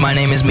 Full world, my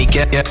name is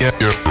Miguel.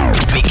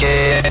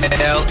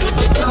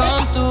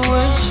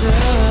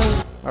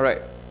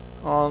 Alright,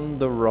 on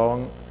the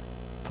wrong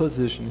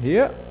position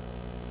here.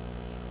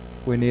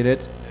 We need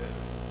it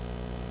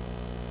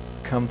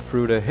come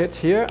through the hit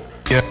here.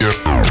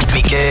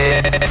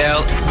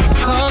 Miguel.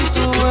 Come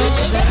through and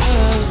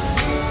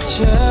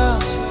chill.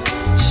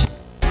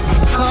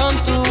 Come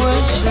through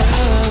and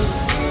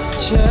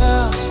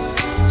chill.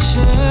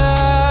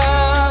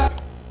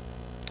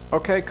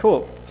 Okay,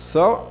 cool.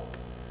 So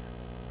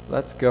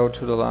let's go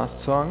to the last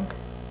song.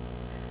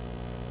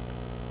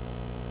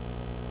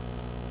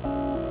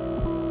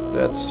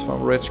 That's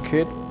from Rich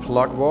Kid,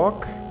 Plug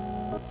Walk.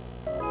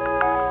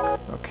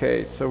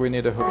 Okay, so we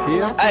need a hook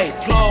here. Hey,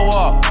 plug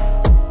walk.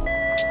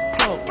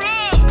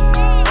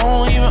 I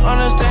don't even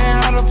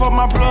understand how the fuck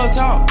my plug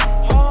talk.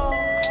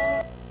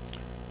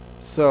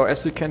 So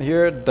as you can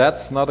hear,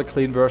 that's not a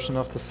clean version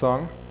of the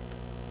song.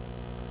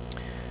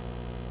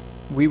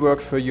 We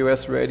work for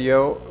US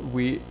radio,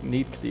 we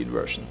need clean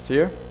versions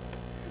here.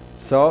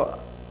 So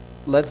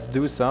let's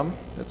do some.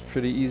 It's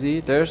pretty easy.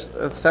 There's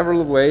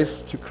several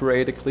ways to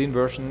create a clean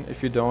version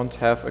if you don't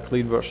have a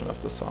clean version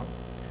of the song.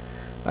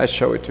 I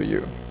show it to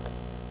you.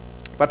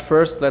 But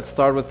first, let's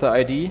start with the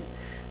ID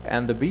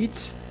and the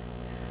beat.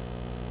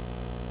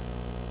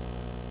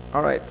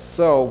 Alright,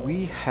 so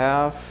we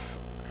have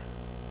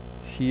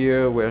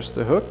here, where's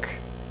the hook?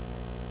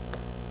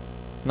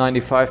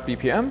 95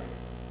 BPM.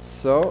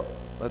 So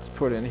let's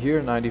put in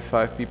here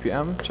 95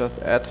 BPM, just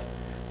add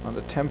on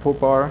the tempo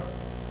bar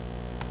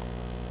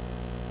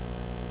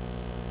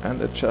and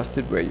adjust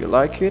it where you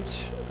like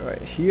it,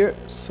 right here.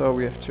 So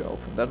we have to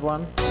open that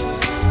one.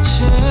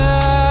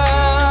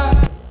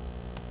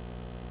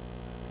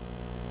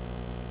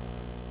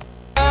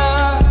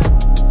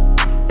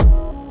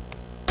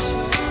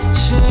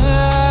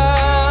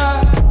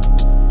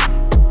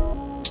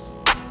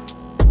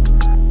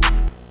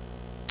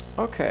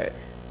 Okay,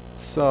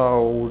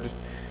 so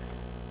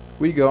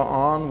we go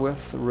on with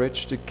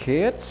Rich the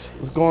Kid.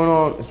 What's going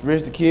on? It's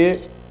Rich the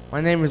Kid.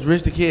 My name is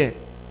Rich the Kid.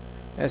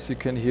 As you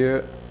can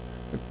hear,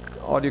 the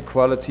audio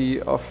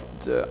quality of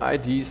the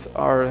IDs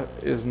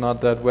is not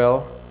that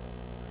well,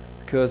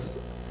 because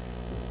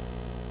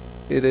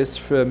it is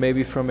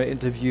maybe from an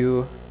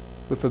interview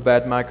with a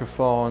bad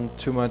microphone,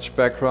 too much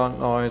background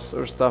noise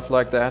or stuff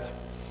like that.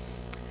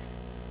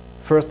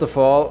 First of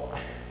all,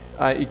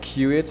 I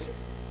EQ it.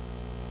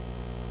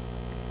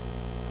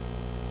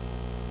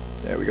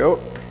 There we go.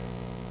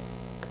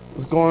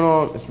 What's going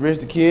on? It's Rich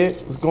the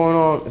Kid. What's going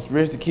on? It's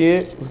Rich the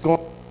Kid. What's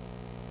going on?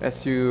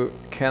 As you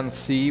can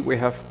see, we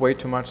have way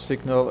too much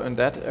signal in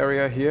that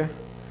area here.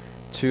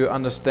 To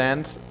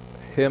understand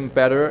him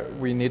better,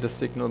 we need a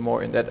signal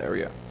more in that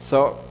area.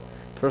 So,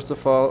 first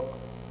of all,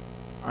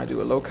 I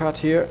do a low cut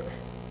here.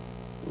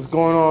 What's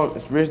going on?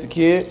 It's Rich the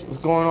Kid. What's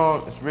going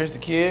on? It's Rich the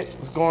Kid.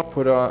 What's going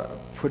on?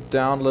 Put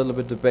down a little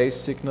bit the bass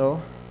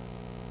signal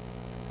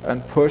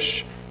and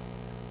push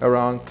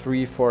around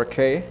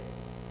 3-4K,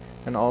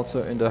 and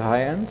also in the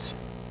high end.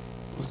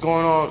 What's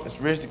going on?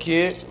 It's Rich the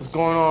Kid. What's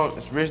going on?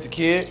 It's Rich the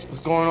Kid. What's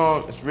going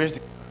on? It's Rich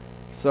the...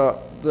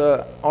 So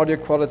the audio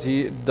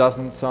quality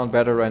doesn't sound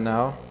better right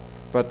now,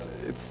 but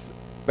it's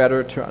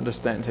better to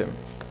understand him.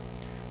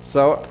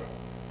 So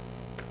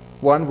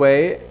one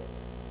way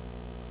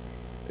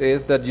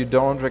is that you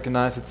don't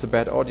recognize it's a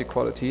bad audio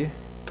quality.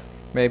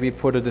 Maybe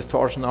put a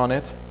distortion on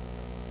it.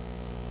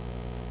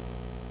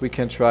 We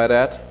can try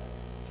that.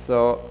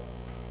 So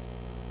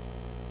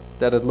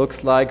that it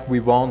looks like we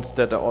want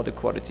that the audio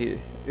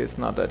quality is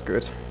not that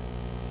good.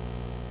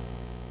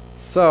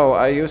 So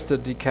I used the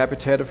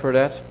decapitator for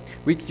that.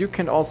 You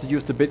can also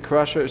use the bit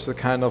crusher. It's a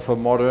kind of a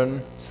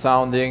modern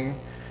sounding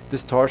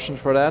distortion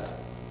for that.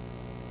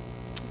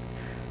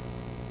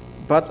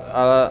 But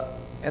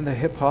in the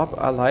hip hop,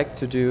 I like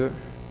to do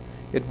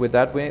it with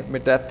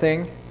that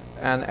thing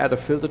and add a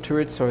filter to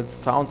it, so it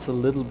sounds a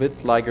little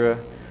bit like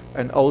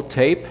an old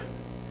tape.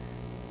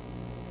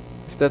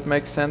 If that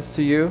makes sense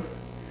to you.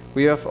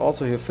 We have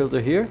also a filter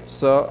here,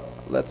 so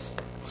let's.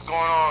 What's going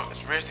on?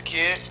 It's Rich the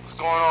Kid. What's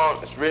going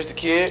on? It's Rich the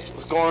Kid.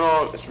 What's going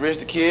on? It's Rich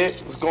the Kid.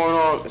 What's going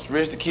on? It's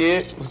Rich the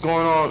Kid. What's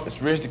going on? It's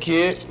Rich the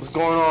Kid. What's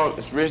going on?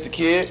 It's Rich the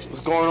Kid.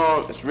 What's going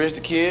on? It's Rich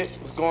the Kid.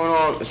 What's going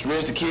on? It's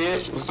Rich the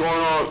Kid. What's going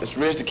on? It's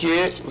Rich the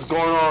Kid. What's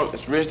going on?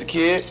 It's Rich the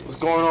Kid. What's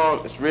going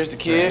on? It's Rich the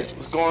Kid.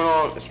 What's going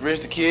on? It's Rich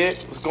the Kid.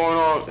 What's going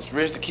on? It's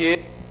Rich the Kid.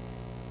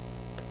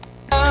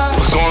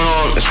 What's going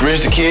on? It's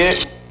Rich the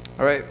Kid.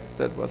 Alright,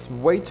 that was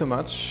way too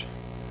much.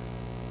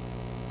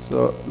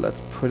 So let's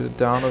put it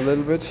down a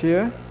little bit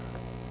here.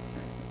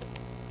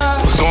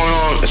 What's going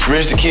on? It's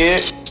Rich the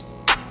Kid.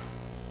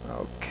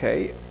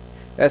 Okay,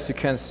 as you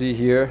can see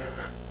here,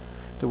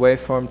 the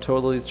waveform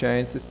totally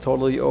changed. It's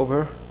totally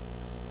over.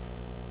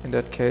 In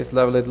that case,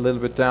 level it a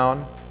little bit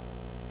down.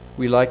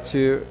 We like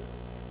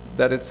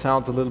that it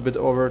sounds a little bit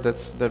over.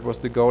 That was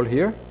the goal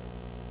here.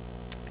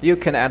 You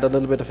can add a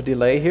little bit of a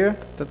delay here.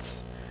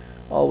 That's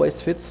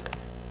always fits.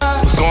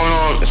 What's going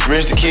on? It's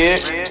Rich the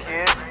Kid.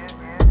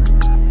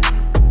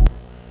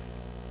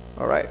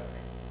 Alright.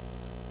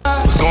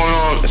 What's going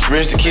on? It's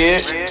Rich the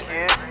Kid.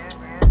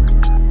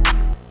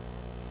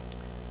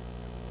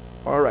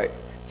 Alright.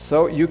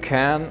 So you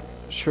can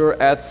sure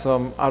add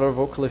some other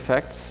vocal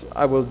effects.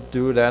 I will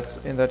do that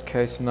in that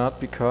case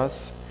not,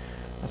 because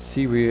I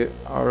see we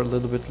are a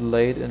little bit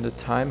late in the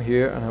time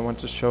here and I want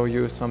to show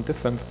you some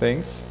different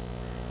things.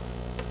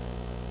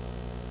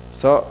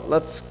 So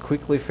let's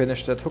quickly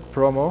finish that hook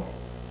promo.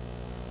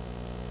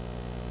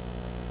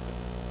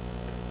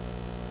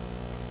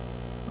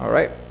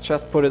 Alright,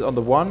 just put it on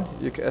the 1,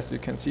 as you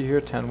can see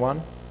here,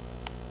 10-1.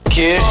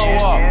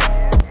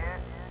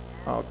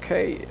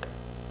 Okay,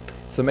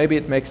 so maybe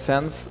it makes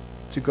sense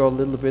to go a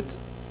little bit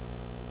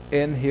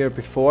in here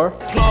before,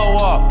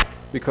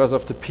 because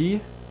of the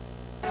P.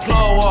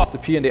 The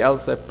P and the L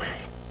step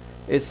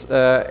is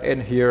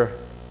in here,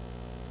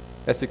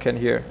 as you can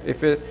hear.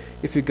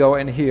 If you go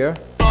in here,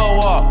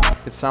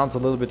 it sounds a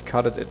little bit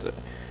cut at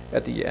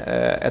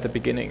the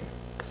beginning.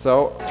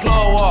 So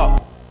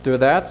do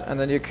that, and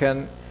then you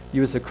can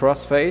use a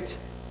crossfade,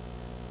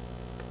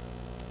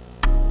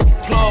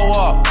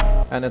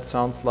 and it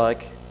sounds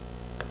like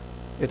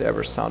it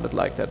ever sounded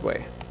like that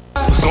way.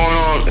 What's going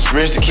on? It's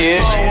Rich the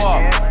Kid.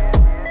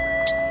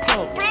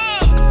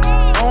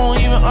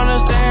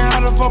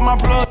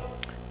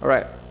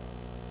 Alright.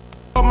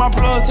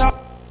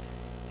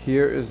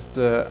 Here is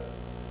the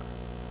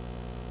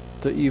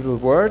evil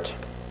word.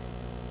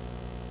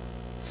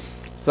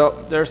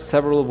 So there's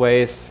several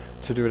ways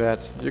to do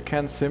that. You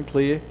can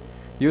simply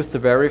use the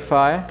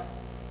verify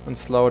and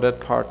slow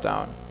that part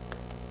down.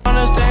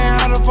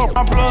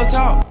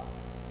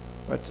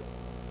 But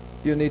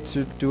you need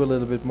to do a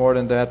little bit more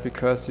than that,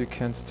 because you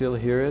can still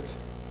hear it.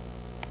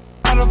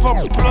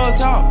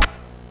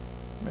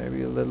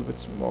 Maybe a little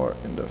bit more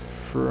in the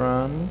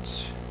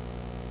front.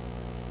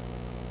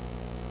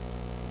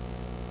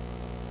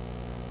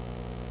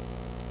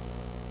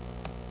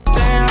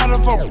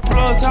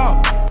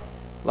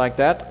 Like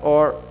that,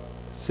 or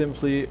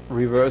simply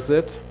reverse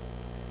it.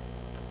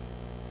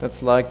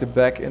 That's like the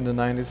back in the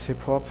 90s hip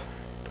hop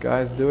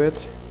guys do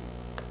it.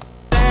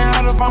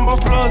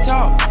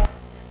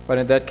 But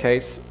in that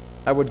case,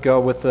 I would go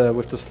with the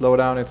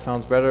slowdown. It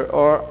sounds better,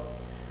 or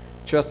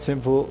just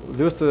simple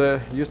use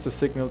the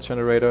signal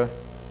generator,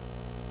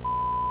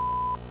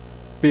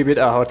 beep it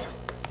out.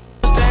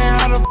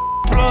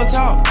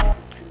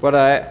 But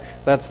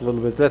that's a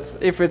little bit. That's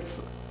if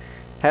it's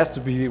has to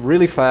be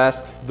really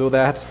fast, do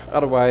that.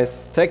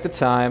 Otherwise, take the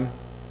time,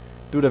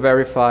 do the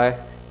verify.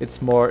 It's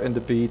more in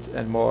the beat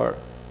and more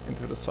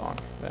into the song.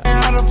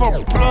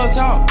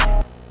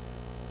 Yeah.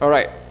 All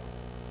right.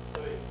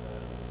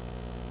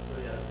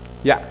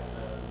 Yeah.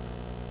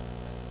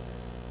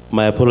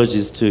 My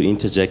apologies to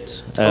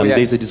interject. Yeah.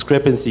 There's a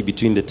discrepancy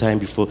between the time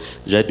before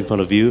right in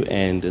front of you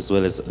and as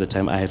well as the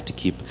time I have to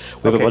keep.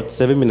 We have about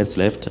 7 minutes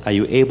left. Are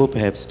you able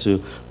perhaps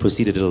to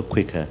proceed a little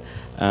quicker?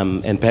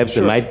 And perhaps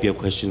there might be a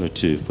question or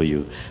two for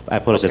you. I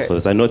apologize for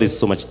this. I know there's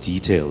so much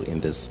detail in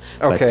this,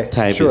 but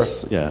time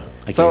is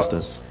against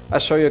us. I'll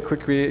show you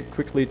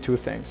quickly two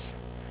things.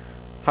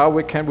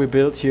 How can we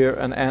build here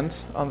an end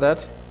on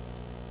that?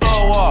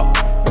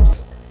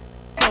 Oops.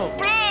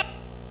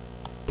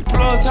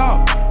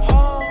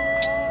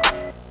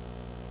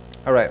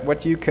 Alright,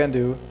 what you can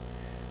do,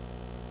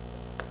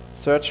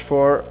 search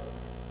for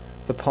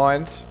the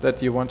point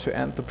that you want to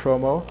end the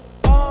promo.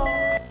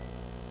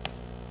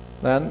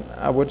 Then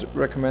I would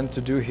recommend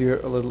to do here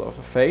a little of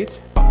a fade.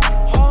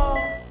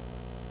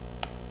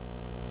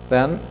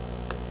 Then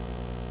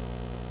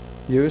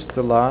use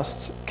the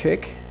last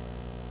kick,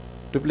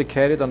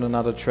 duplicate it on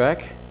another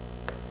track,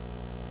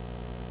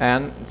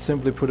 and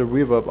simply put a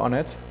reverb on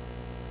it.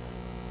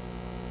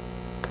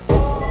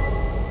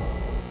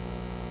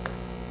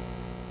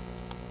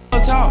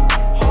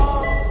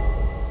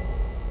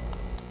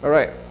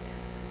 Alright,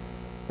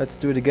 let's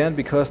do it again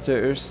because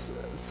there is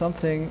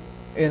something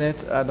in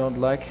it I don't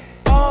like.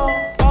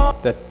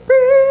 That.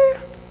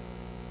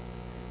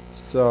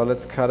 So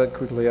let's cut it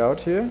quickly out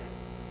here.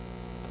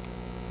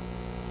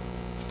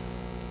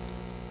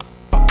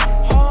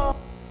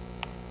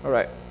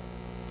 Alright.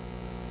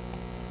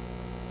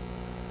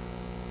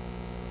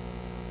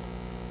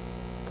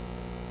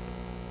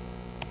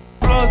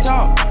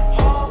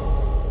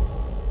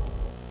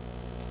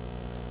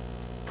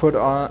 Put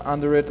on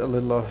under it a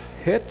little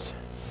hit,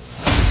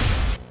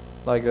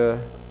 like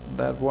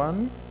that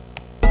one.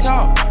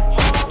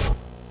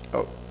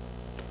 Oh,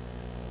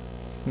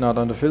 not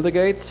on the filter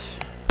gate.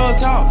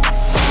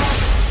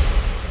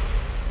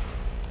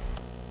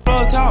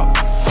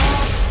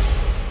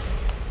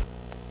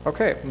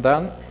 Okay,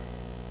 then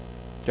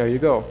there you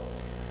go.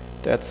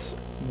 That's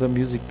the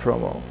music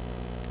promo.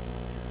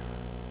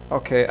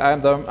 Okay,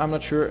 I'm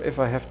not sure if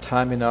I have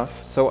time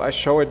enough, so I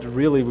show it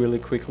really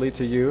quickly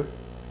to you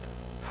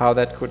how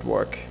that could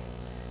work.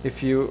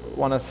 If you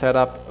want to set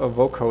up a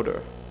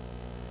vocoder,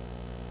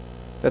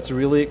 that's a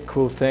really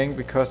cool thing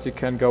because you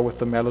can go with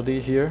the melody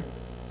here.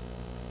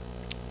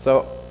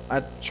 So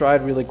I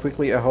tried really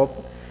quickly. I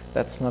hope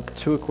that's not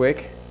too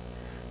quick.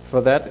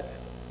 For that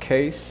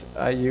case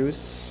I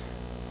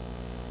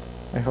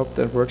hope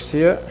that works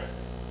here.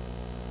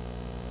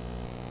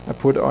 I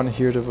put on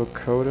here the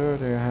vocoder.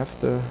 There you have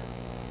the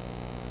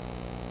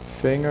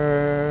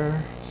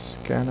finger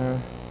scanner.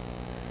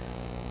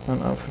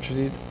 And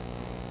unfortunately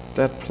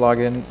that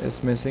plugin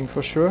is missing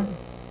for sure.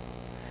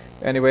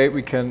 Anyway,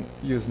 we can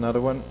use another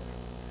one.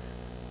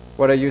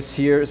 What I use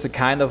here is a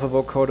kind of a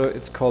vocoder.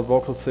 It's called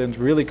Vocal Synth.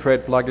 Really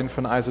great plugin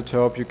from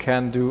Isotope. You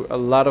can do a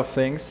lot of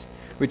things.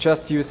 We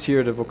just use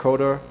here the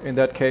vocoder in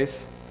that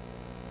case.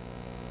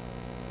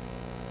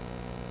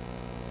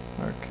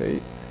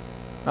 Okay.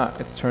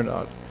 It's turned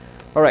out.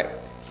 Alright,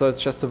 so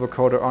it's just a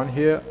vocoder on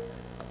here.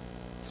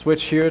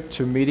 Switch here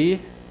to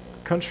MIDI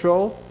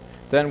control.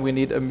 Then we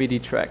need a MIDI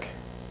track.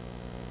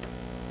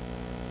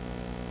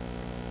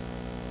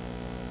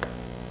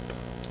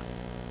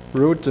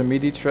 Route the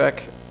MIDI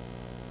track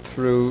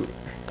through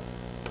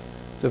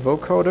the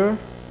vocoder.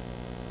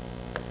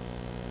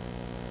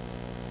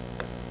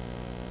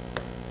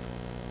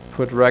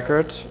 Put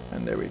record,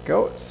 and there we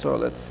go. So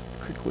let's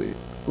quickly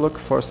look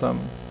for some.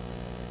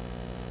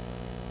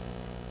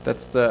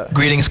 That's the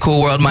Greetings,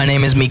 cool world. My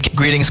name is Miguel.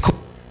 Greetings, cool.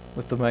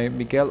 With the my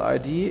Miguel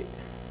ID.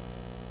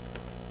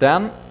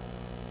 Then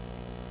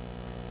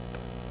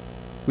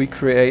we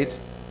create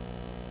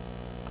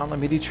on a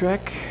MIDI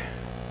track.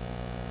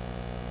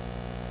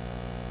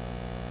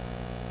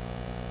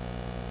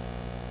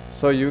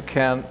 So you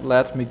can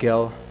let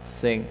Miguel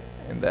sing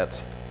in that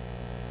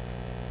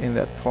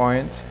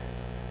point.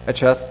 I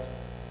just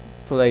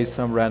play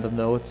some random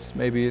notes.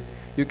 Maybe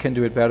you can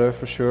do it better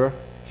for sure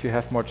if you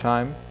have more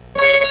time.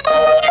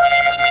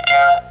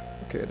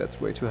 Okay, that's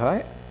way too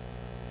high.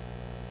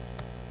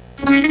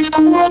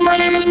 My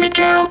name is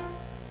Miguel.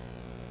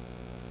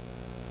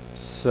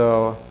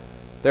 So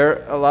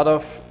there are a lot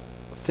of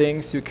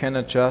things you can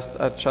adjust.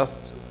 Just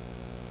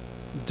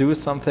do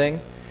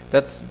something.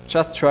 Let's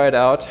just try it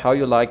out, how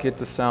you like it,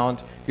 the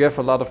sound. You have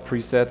a lot of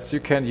presets. You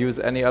can use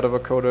any other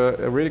vocoder.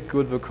 A really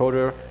good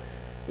vocoder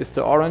is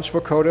the orange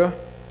vocoder,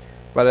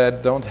 but I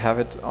don't have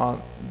it on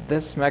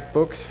this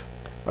MacBook.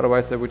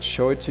 Otherwise I would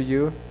show it to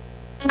you.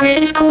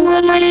 Greetings, cool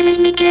world. My name is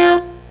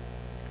Miguel.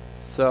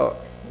 So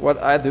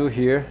what I do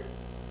here,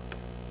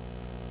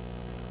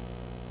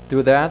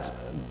 do that,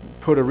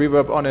 put a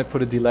reverb on it,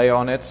 put a delay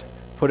on it,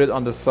 put it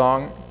on the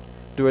song,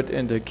 do it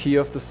in the key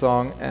of the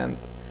song, and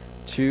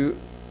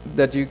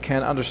that you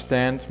can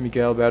understand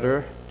Miguel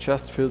better,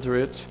 just filter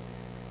it,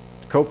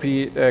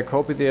 copy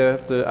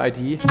the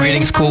ID.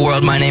 Greetings, cool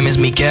world. My name is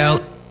Miguel.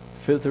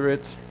 Filter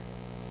it.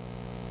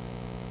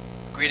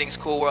 Greetings,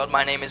 cool world.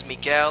 My name is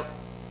Miguel.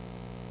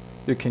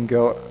 You can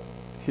go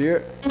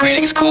here.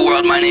 Greetings, cool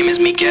world. My name is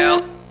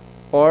Miguel.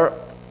 Or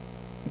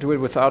do it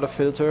without a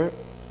filter.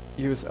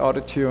 Use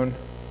autotune.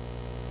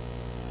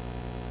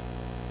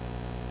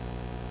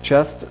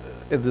 Just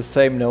in the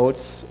same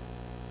notes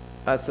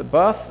as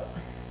above.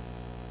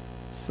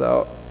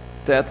 So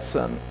that's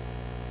an.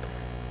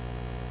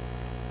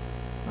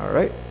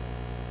 Alright.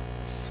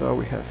 So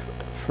we have,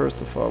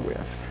 first of all, we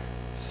have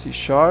C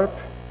sharp,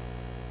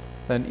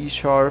 then E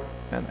sharp,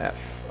 and F.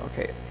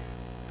 Okay.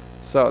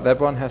 So that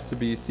one has to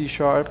be C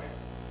sharp.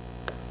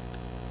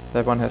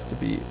 That one has to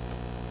be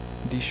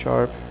D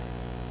sharp.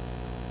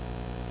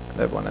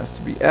 That one has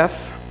to be F.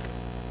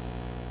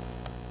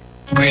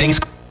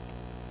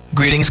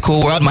 Greetings,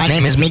 cool world. My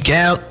name is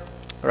Miguel.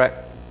 Alright.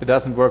 It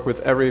doesn't work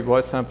with every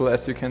voice sample,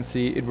 as you can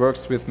see. It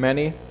works with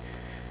many.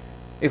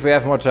 If we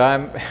have more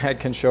time, I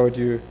can show it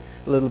you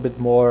a little bit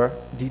more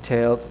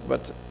detailed,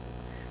 but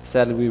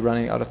sadly we're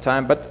running out of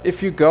time. But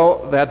if you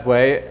go that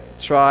way,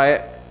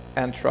 try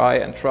and try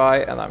and try,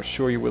 and I'm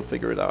sure you will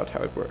figure it out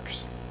how it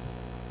works.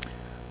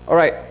 All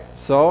right,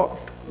 so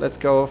let's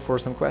go for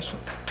some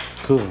questions.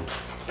 Cool.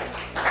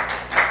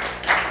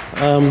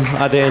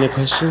 Are there any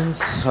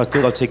questions? I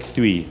think I'll take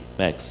 3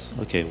 max.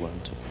 Okay, 1,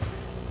 2.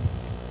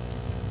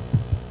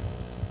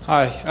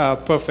 Hi,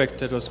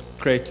 perfect. It was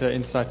great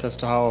insight as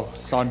to how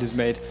sound is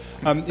made.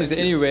 Is there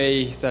any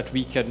way that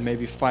we can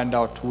maybe find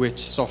out which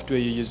software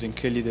you're using?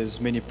 Clearly there's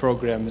many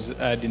programs,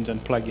 add-ins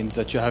and plugins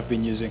that you have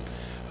been using.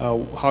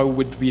 How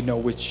would we know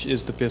which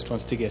is the best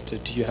ones to get to?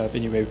 Do you have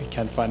any way we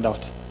can find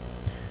out?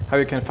 How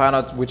you can find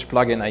out which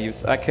plugin I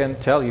use? I can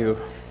tell you.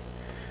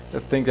 I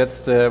think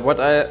that's what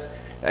I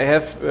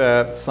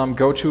have some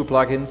go-to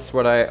plugins.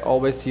 What I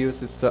always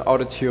use is the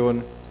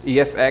Autotune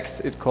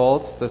EFX, it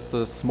calls. That's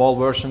the small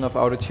version of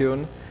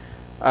Autotune.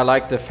 I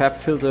like the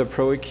FabFilter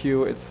Pro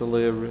EQ. It's a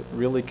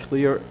really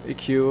clear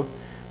EQ.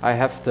 I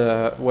have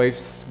the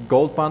Waves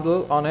Gold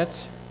bundle on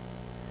it,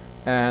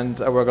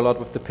 and I work a lot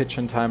with the Pitch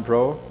and Time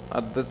Pro.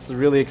 That's a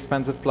really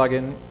expensive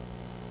plugin.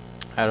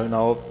 I don't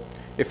know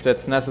if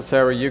that's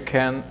necessary. You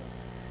can,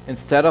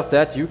 instead of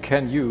that, you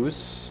can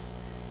use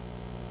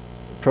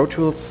Pro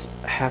Tools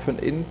have an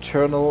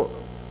internal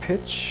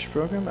pitch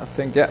program, I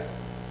think. Yeah,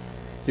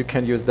 you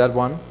can use that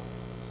one,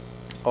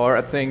 or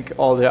I think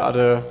all the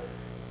other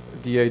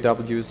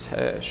DAWs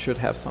should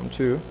have some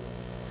too.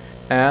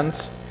 And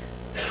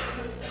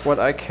what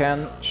I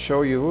can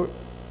show you,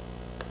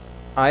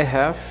 I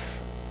have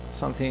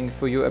something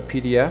for you, a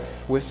PDF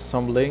with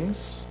some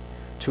links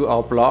to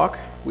our blog.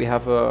 We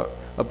have a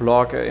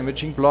blog, an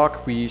imaging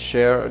blog. We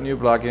share new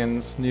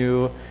plugins,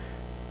 new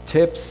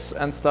tips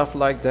and stuff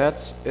like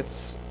that.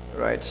 It's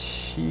right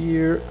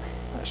here.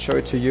 I'll show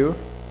it to you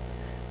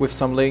with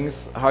some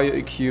links, how you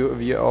EQ a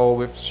VO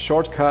with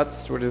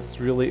shortcuts, which is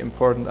really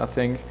important, I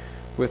think,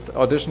 with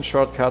Audition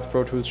shortcuts,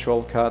 Pro Tools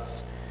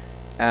shortcuts.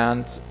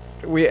 And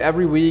we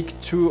every week,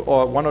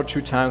 1 or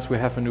 2 times, we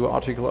have a new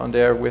article on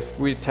there with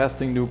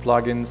retesting new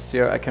plugins.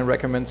 Yeah, I can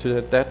recommend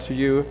that to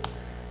you.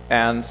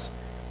 And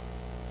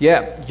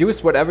yeah,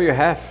 use whatever you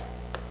have.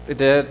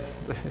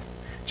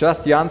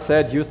 Just Jan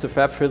said, use the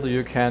FabFilter.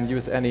 You can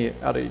use any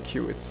other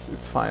EQ.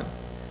 It's fine.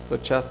 So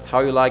just how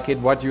you like it,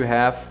 what you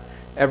have.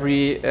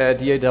 Every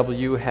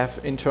DAW have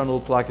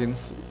internal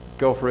plugins.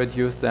 Go for it.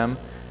 Use them.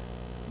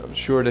 I'm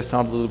sure they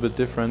sound a little bit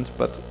different,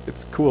 but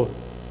it's cool.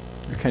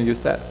 You can use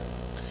that.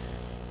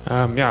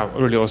 Yeah,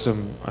 really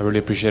awesome. I really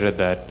appreciated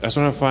that. I just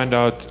want to find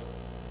out,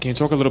 can you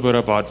talk a little bit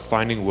about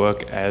finding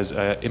work as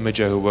an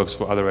imager who works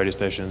for other radio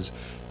stations?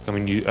 I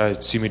mean, you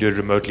assume you do it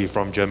remotely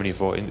from Germany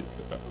for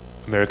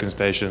American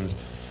stations.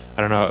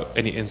 I don't know,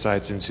 any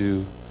insights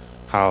into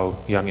how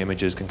young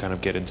imagers can kind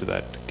of get into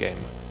that game?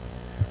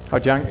 How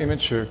young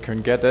imager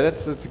can get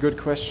that? It's a good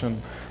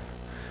question.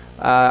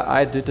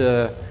 I did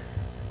an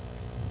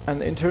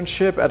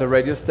internship at a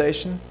radio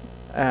station,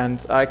 and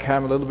I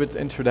came a little bit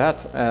into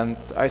that, and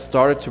I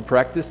started to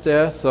practice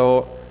there.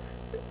 So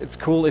it's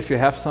cool if you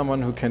have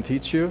someone who can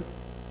teach you.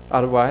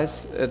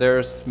 Otherwise,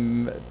 there's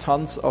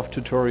tons of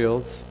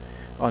tutorials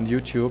on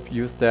YouTube.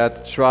 Use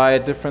that. Try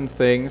different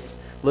things.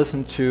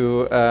 Listen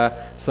to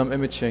some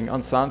imaging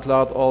on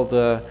SoundCloud. All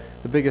the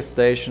biggest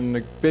station,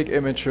 the big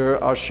imager,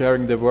 are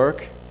sharing the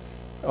work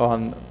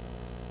on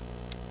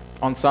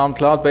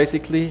SoundCloud.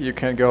 Basically, you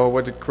can go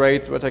with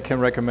what I can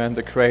recommend.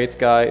 The great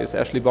guy is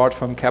Ashley Bart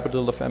from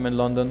Capital FM in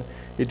London.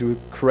 He do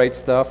great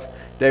stuff.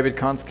 David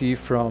Konski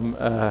from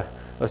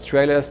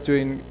Australia is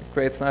doing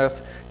great stuff.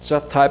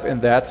 Just type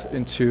in that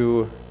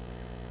into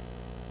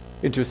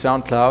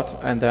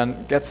SoundCloud, and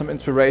then get some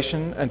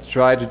inspiration and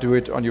try to do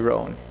it on your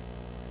own.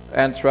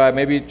 And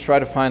maybe try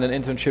to find an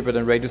internship at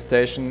a radio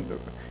station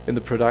in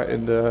the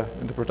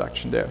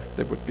production there.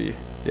 That would be,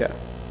 yeah,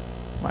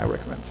 my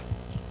recommend.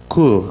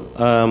 Cool.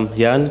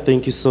 Jan,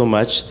 thank you so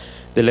much.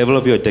 The level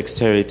of your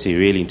dexterity,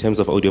 really, in terms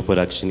of audio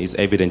production, is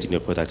evident in your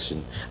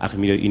production,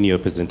 in your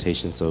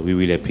presentation, so we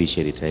really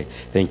appreciate it. Hey?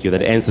 Thank you.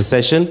 That ends the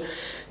session.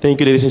 Thank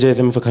you, ladies and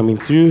gentlemen, for coming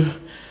through.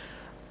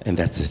 And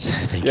that's it.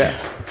 Thank you.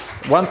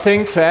 One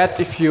thing to add,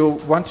 if you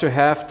want to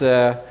have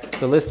the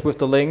list with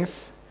the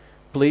links,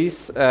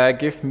 please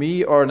give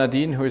me or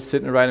Nadine, who is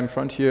sitting right in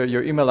front here,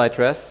 your email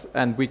address,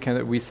 and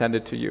we send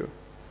it to you.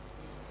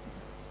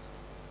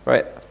 All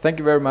right. Thank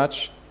you very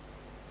much.